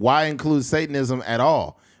 then why include Satanism at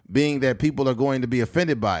all? Being that people are going to be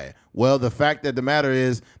offended by it. Well, the fact that the matter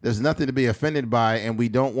is there's nothing to be offended by, and we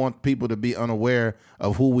don't want people to be unaware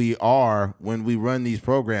of who we are when we run these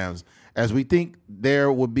programs, as we think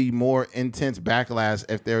there would be more intense backlash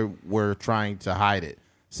if they were trying to hide it,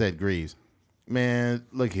 said Greaves. Man,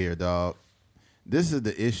 look here, dog. This is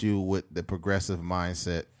the issue with the progressive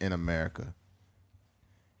mindset in America.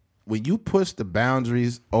 When you push the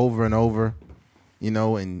boundaries over and over,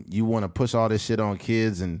 and you want to push all this shit on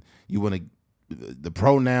kids and you want to the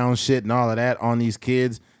pronoun shit and all of that on these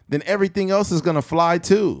kids, then everything else is going to fly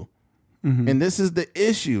too. Mm-hmm. And this is the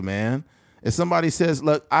issue, man. If somebody says,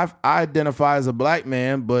 look, I identify as a black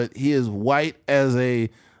man, but he is white as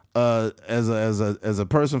a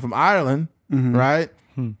person from Ireland, right?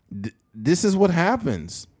 This is what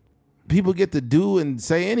happens. People get to do and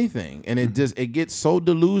say anything. And it gets so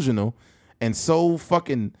delusional and so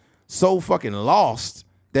fucking lost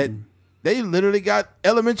that they literally got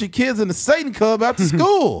elementary kids in the Satan Club after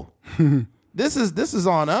school. This is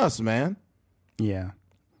on us, man. Yeah,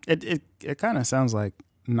 it kind of sounds like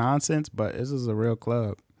nonsense, but this is a real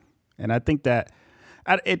club, and I think that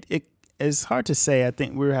it's hard to say. I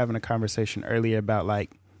think we were having a conversation earlier about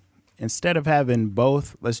like instead of having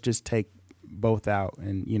both, let's just take both out,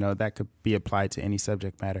 and that could be applied to any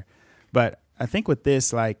subject matter. But I think with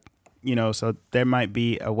this, like. So there might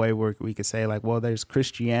be a way where we could say like, well, there's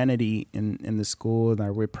Christianity in the school,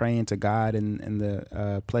 and we're praying to God and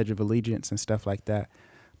the Pledge of Allegiance and stuff like that.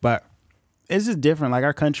 But it's just different. Like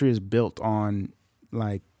our country is built on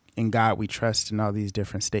like in God we trust and all these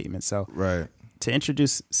different statements. So right. To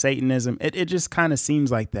introduce Satanism, it just kind of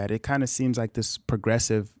seems like that. It kind of seems like this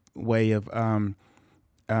progressive way of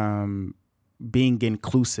being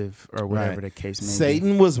inclusive or whatever the case may be.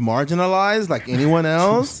 Satan was marginalized like anyone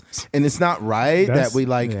else, and it's not right that we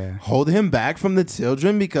hold him back from the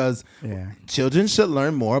children because children should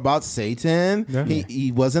learn more about Satan. Yeah.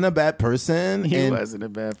 He wasn't a bad person. He wasn't a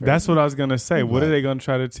bad person. That's what I was going to say. What are they going to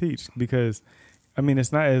try to teach? Because, I mean,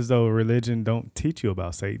 it's not as though religion don't teach you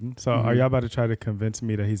about Satan. So are y'all about to try to convince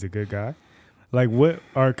me that he's a good guy? Like,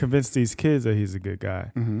 convince these kids that he's a good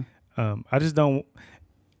guy? Mm-hmm. I just don't...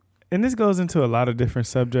 And this goes into a lot of different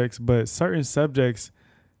subjects, but certain subjects,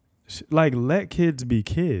 let kids be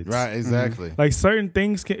kids. Right, exactly. Mm-hmm. Like certain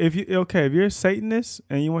things, if you're a Satanist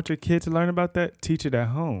and you want your kid to learn about that, teach it at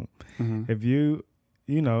home. Mm-hmm. If you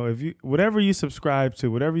whatever you subscribe to,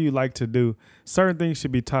 whatever you like to do, certain things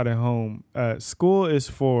should be taught at home. School is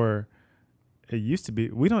for, it used to be,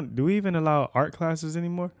 do we even allow art classes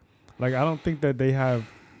anymore? Like, I don't think that they have,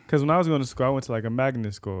 because when I was going to school, I went to like a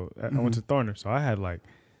magnet school. I went to Thorner, so I had like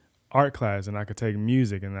art class, and I could take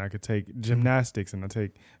music, and I could take gymnastics, and I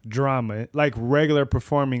take drama, like regular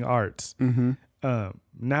performing arts. Mm-hmm.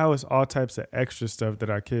 Now it's all types of extra stuff that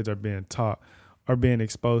our kids are being taught or being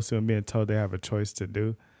exposed to and being told they have a choice to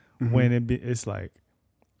do. Mm-hmm. When it's like,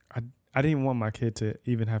 I didn't want my kid to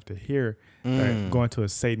even have to hear that going to a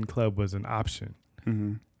Satan club was an option.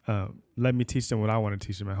 Let me teach them what I want to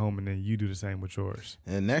teach them at home, and then you do the same with yours.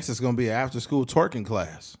 And next it's going to be an after-school twerking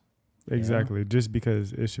class. Exactly. Just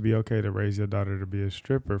because it should be okay to raise your daughter to be a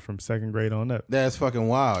stripper from 2nd grade on up. That's fucking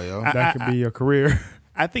wild, yo. That could be your career.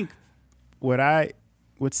 I think what I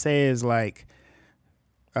would say is like,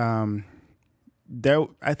 I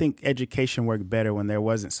think education worked better when there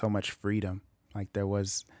wasn't so much freedom. Like there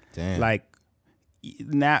was, like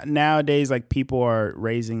nowadays, like people are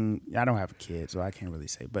raising. I don't have kids, so I can't really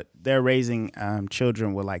say, but they're raising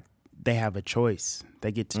children with like they have a choice.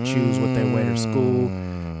 They get to choose what they wear to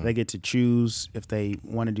school. They get to choose if they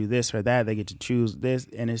want to do this or that. They get to choose this,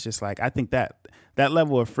 and it's just like I think that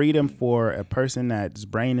level of freedom for a person that's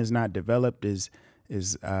brain is not developed is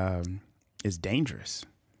dangerous.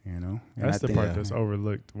 You know, and that's the part that's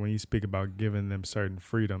overlooked when you speak about giving them certain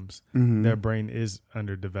freedoms. Their brain is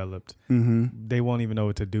underdeveloped. They won't even know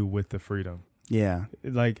what to do with the freedom. Yeah,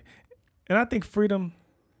 like, and I think freedom.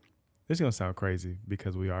 This is gonna sound crazy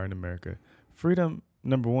because we are in America. Freedom,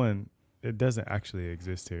 number one, it doesn't actually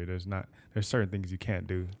exist here. There's certain things you can't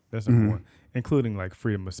do. That's number one, including like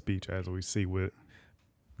freedom of speech, as we see with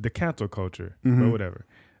the cancel culture, but whatever.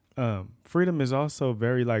 Freedom is also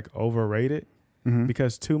very like overrated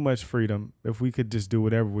because too much freedom. If we could just do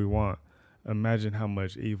whatever we want, imagine how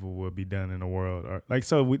much evil would be done in the world. Or like,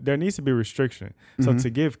 so there needs to be restriction. So to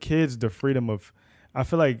give kids the freedom of, I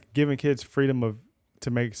feel like giving kids freedom of to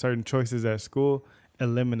make certain choices at school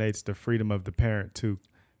eliminates the freedom of the parent to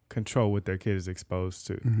control what their kid is exposed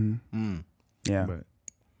to. Yeah. But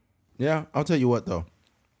yeah, I'll tell you what though.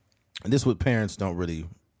 This what parents don't really,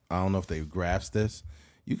 I don't know if they grasp this.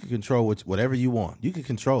 You can control whatever you want. You can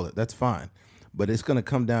control it. That's fine. But it's going to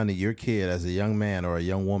come down to your kid as a young man or a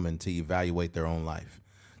young woman to evaluate their own life.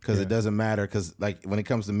 Because it doesn't matter. Because like when it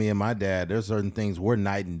comes to me and my dad, there's certain things we're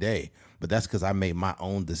night and day. But that's because I made my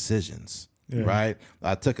own decisions. Yeah. Right.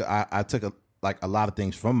 I took like a lot of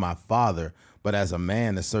things from my father, but as a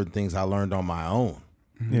man, there's certain things I learned on my own.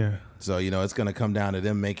 Yeah. So, you know, it's going to come down to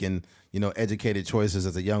them making, you know, educated choices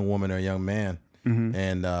as a young woman or a young man.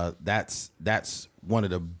 And that's one of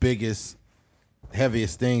the biggest,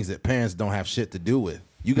 heaviest things that parents don't have shit to do with.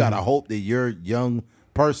 You got to hope that your young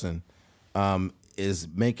person is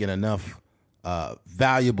making enough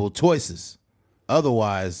valuable choices.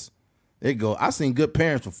 Otherwise, I seen good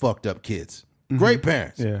parents with fucked up kids. Great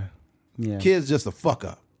parents. Yeah. Kids just a fuck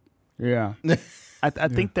up. Yeah. I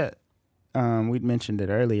think that we'd mentioned it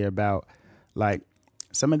earlier about like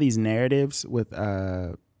some of these narratives with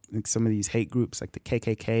like some of these hate groups like the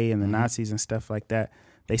KKK and the Nazis and stuff like that.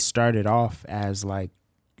 They started off as like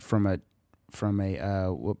from a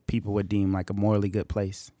what people would deem like a morally good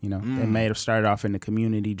place. You know, they may have started off in the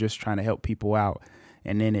community just trying to help people out.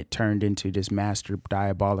 And then it turned into this master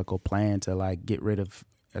diabolical plan to like get rid of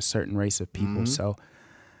a certain race of people. So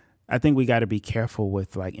I think we got to be careful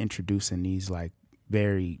with like introducing these like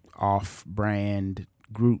very off-brand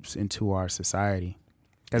groups into our society.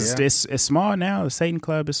 Because it's small now. The Satan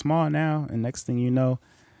Club is small now. And next thing you know,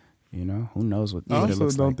 who knows what it looks like. I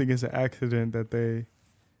also don't think it's an accident that they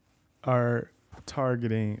are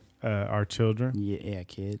targeting our children. Yeah,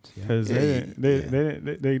 kids. Because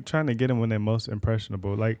they trying to get them when they're most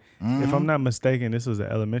impressionable. Like, if I'm not mistaken, this was an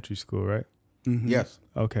elementary school, right? Yes.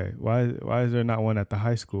 Okay. Why is there not one at the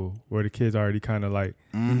high school where the kids already kind of like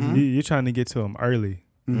you're trying to get to them early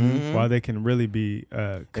while they can really be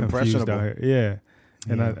confused out here? Yeah.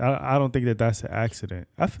 And I don't think that's an accident.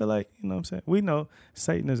 I feel like, you know what I'm saying? We know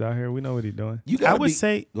Satan is out here. We know what he's doing. I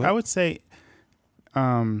would say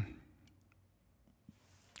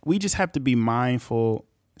we just have to be mindful.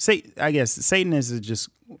 I guess Satan is just,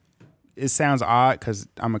 it sounds odd because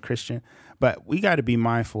I'm a Christian, but we got to be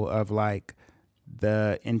mindful of like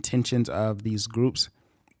the intentions of these groups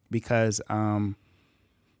because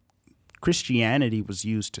Christianity was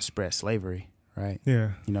used to spread slavery, right?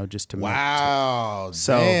 Yeah. You know, just to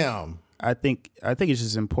damn. I think it's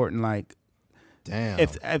just important, like, damn,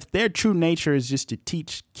 if their true nature is just to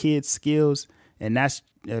teach kids skills, and that's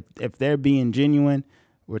if they're being genuine,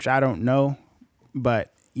 which I don't know,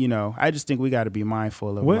 but you know, I just think we got to be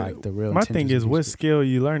mindful of like the real. My thing is, what skill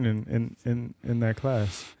you learning in that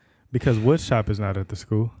class? Because wood shop is not at the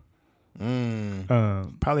school.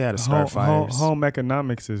 Probably how to start fires. Home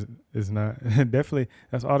economics is not. Definitely,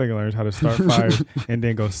 that's all they can learn is how to start fires and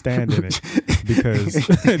then go stand in it. Because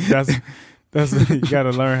that's you got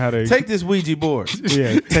to learn how to take this Ouija board.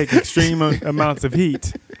 Yeah, take extreme amounts of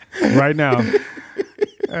heat right now.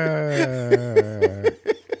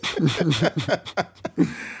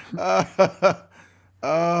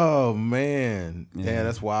 Oh man, yeah,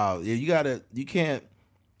 that's wild. Yeah, you can't.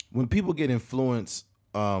 When people get influenced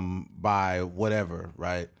by whatever,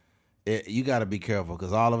 right? You got to be careful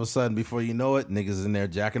because all of a sudden, before you know it, niggas is in there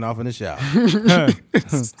jacking off in the shower.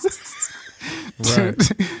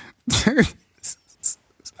 Right.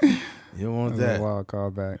 You don't want That's that. a wild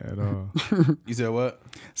callback At all. You said what?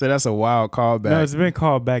 So that's a wild callback. No, it's been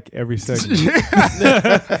called back every segment.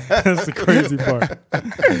 That's the crazy part.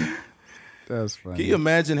 That's funny. Can you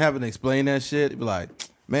imagine having to explain that shit? Be like,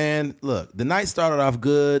 man, look, the night started off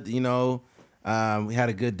good. You know, we had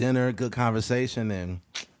a good dinner, good conversation, and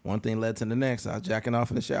one thing led to the next. I was jacking off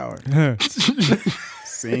in the shower.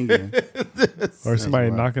 Singing. Or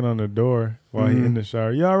somebody knocking on the door while he in the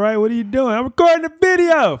shower. You all right? What are you doing? I'm recording a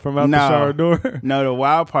video from out the shower door. No, the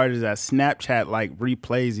wild part is that Snapchat like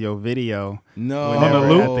replays your video. No. On the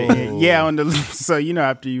loop? On the loop. So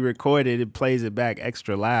after you record it, it plays it back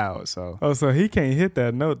extra loud. So So he can't hit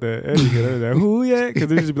that note that Eddie hit earlier. Who yet?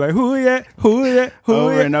 Because he just be like, who yet? Who yet? Who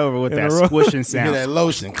over yet? and over with In that a row. squishing You sound. hear that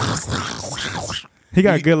lotion. He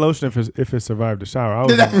got good lotion if it survived the shower.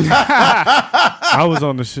 I was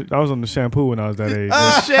on the shampoo when I was that age.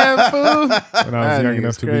 Shampoo. When I was young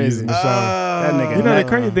enough to be using the shower. That nigga You know the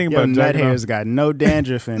crazy thing your about nut jacking hair's got no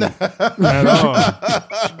dandruff in it. off at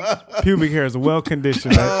all. Pubic hair is well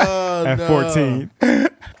conditioned at 14.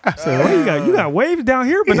 So what you got? You got waves down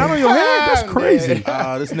here, but not on your head. That's crazy.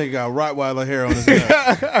 This nigga got Rottweiler hair on his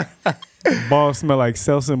neck. Balls smell like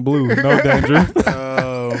Selsun Blue. No dandruff.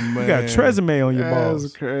 Oh man, You got Tresemme on your That's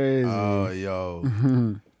balls. crazy. Oh yo,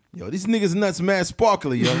 these niggas nuts mad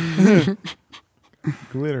sparkly, yo.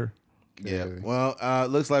 Glitter. Yeah. Well,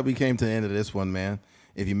 looks like we came to the end of this one, man.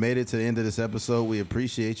 If you made it to the end of this episode, we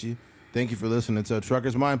appreciate you. Thank you for listening to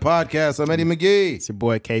Trucker's Mind Podcast. I'm Eddie McGee. It's your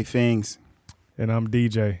boy K Fings. And I'm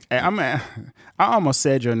DJ. Hey, I almost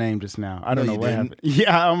said your name just now. I don't know you what didn't. happened.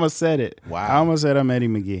 Yeah, I almost said it. Wow. I almost said I'm Eddie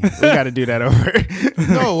McGee. We got to do that over.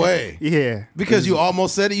 No way. Yeah. Because you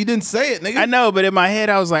almost said it. You didn't say it, nigga. I know, but in my head,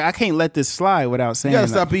 I was like, I can't let this slide without saying You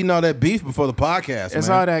gotta that. stop eating all that beef before the podcast, It's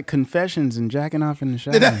man. all that confessions and jacking off in the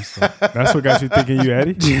shower. and stuff. That's what got you thinking you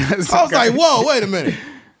Eddie? I was like, whoa, wait a minute.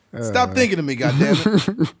 Stop thinking of me,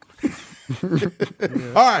 goddammit.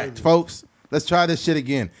 All right, folks. Let's try this shit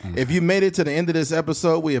again. If you made it to the end of this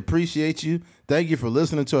episode, we appreciate you. Thank you for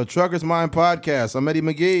listening to a Trucker's Mind Podcast. I'm Eddie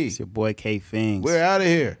McGee. It's your boy K Fings. We're out of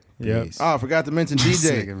here. Yep. Peace. Oh, I forgot to mention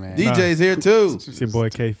DJ. Nigga, man. DJ's here too. It's your boy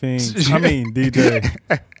K Fings. I mean DJ.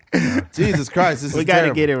 Jesus Christ, this We is got to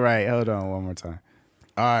terrible. get it right. Hold on one more time.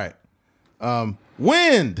 All right.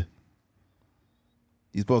 Wind.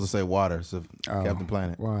 You're supposed to say water, so Captain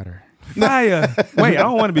Planet. Water. Fire. Wait, I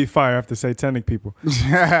don't want to be fire after satanic people.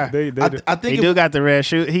 They do. I think He do got the red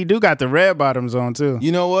shoe. He do got the red bottoms on too.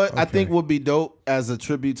 you know what? I think would be dope as a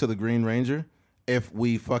tribute to the Green Ranger if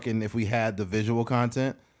we had the visual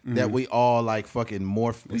content that we all like fucking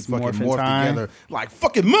morph together like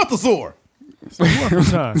fucking Mythosaur,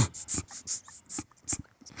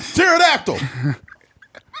 Pterodactyl,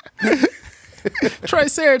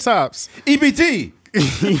 Triceratops. EBT.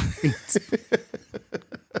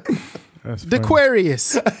 That's The funny.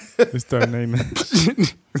 Aquarius. Let's start naming.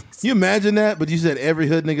 You imagine that? But you said every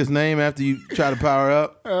hood nigga's name after you try to power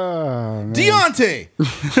up. Oh, man. Deontay.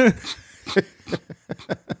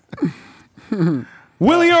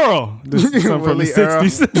 Willie Earl. This is some from the Willie Earl.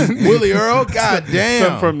 60s. Willie Earl. God damn.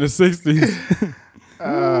 Some from the 60s.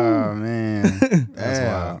 Oh man. That's Damn.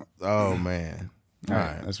 wild. Oh man. All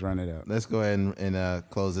right, let's run it up. Let's go ahead and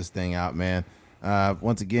close this thing out, man.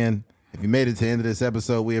 Once again, if you made it to the end of this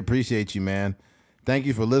episode, we appreciate you, man. Thank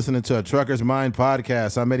you for listening to a Trucker's Mind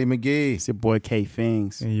Podcast. I'm Eddie McGee. It's your boy K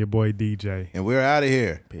Fings. And your boy DJ. And we're out of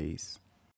here. Peace.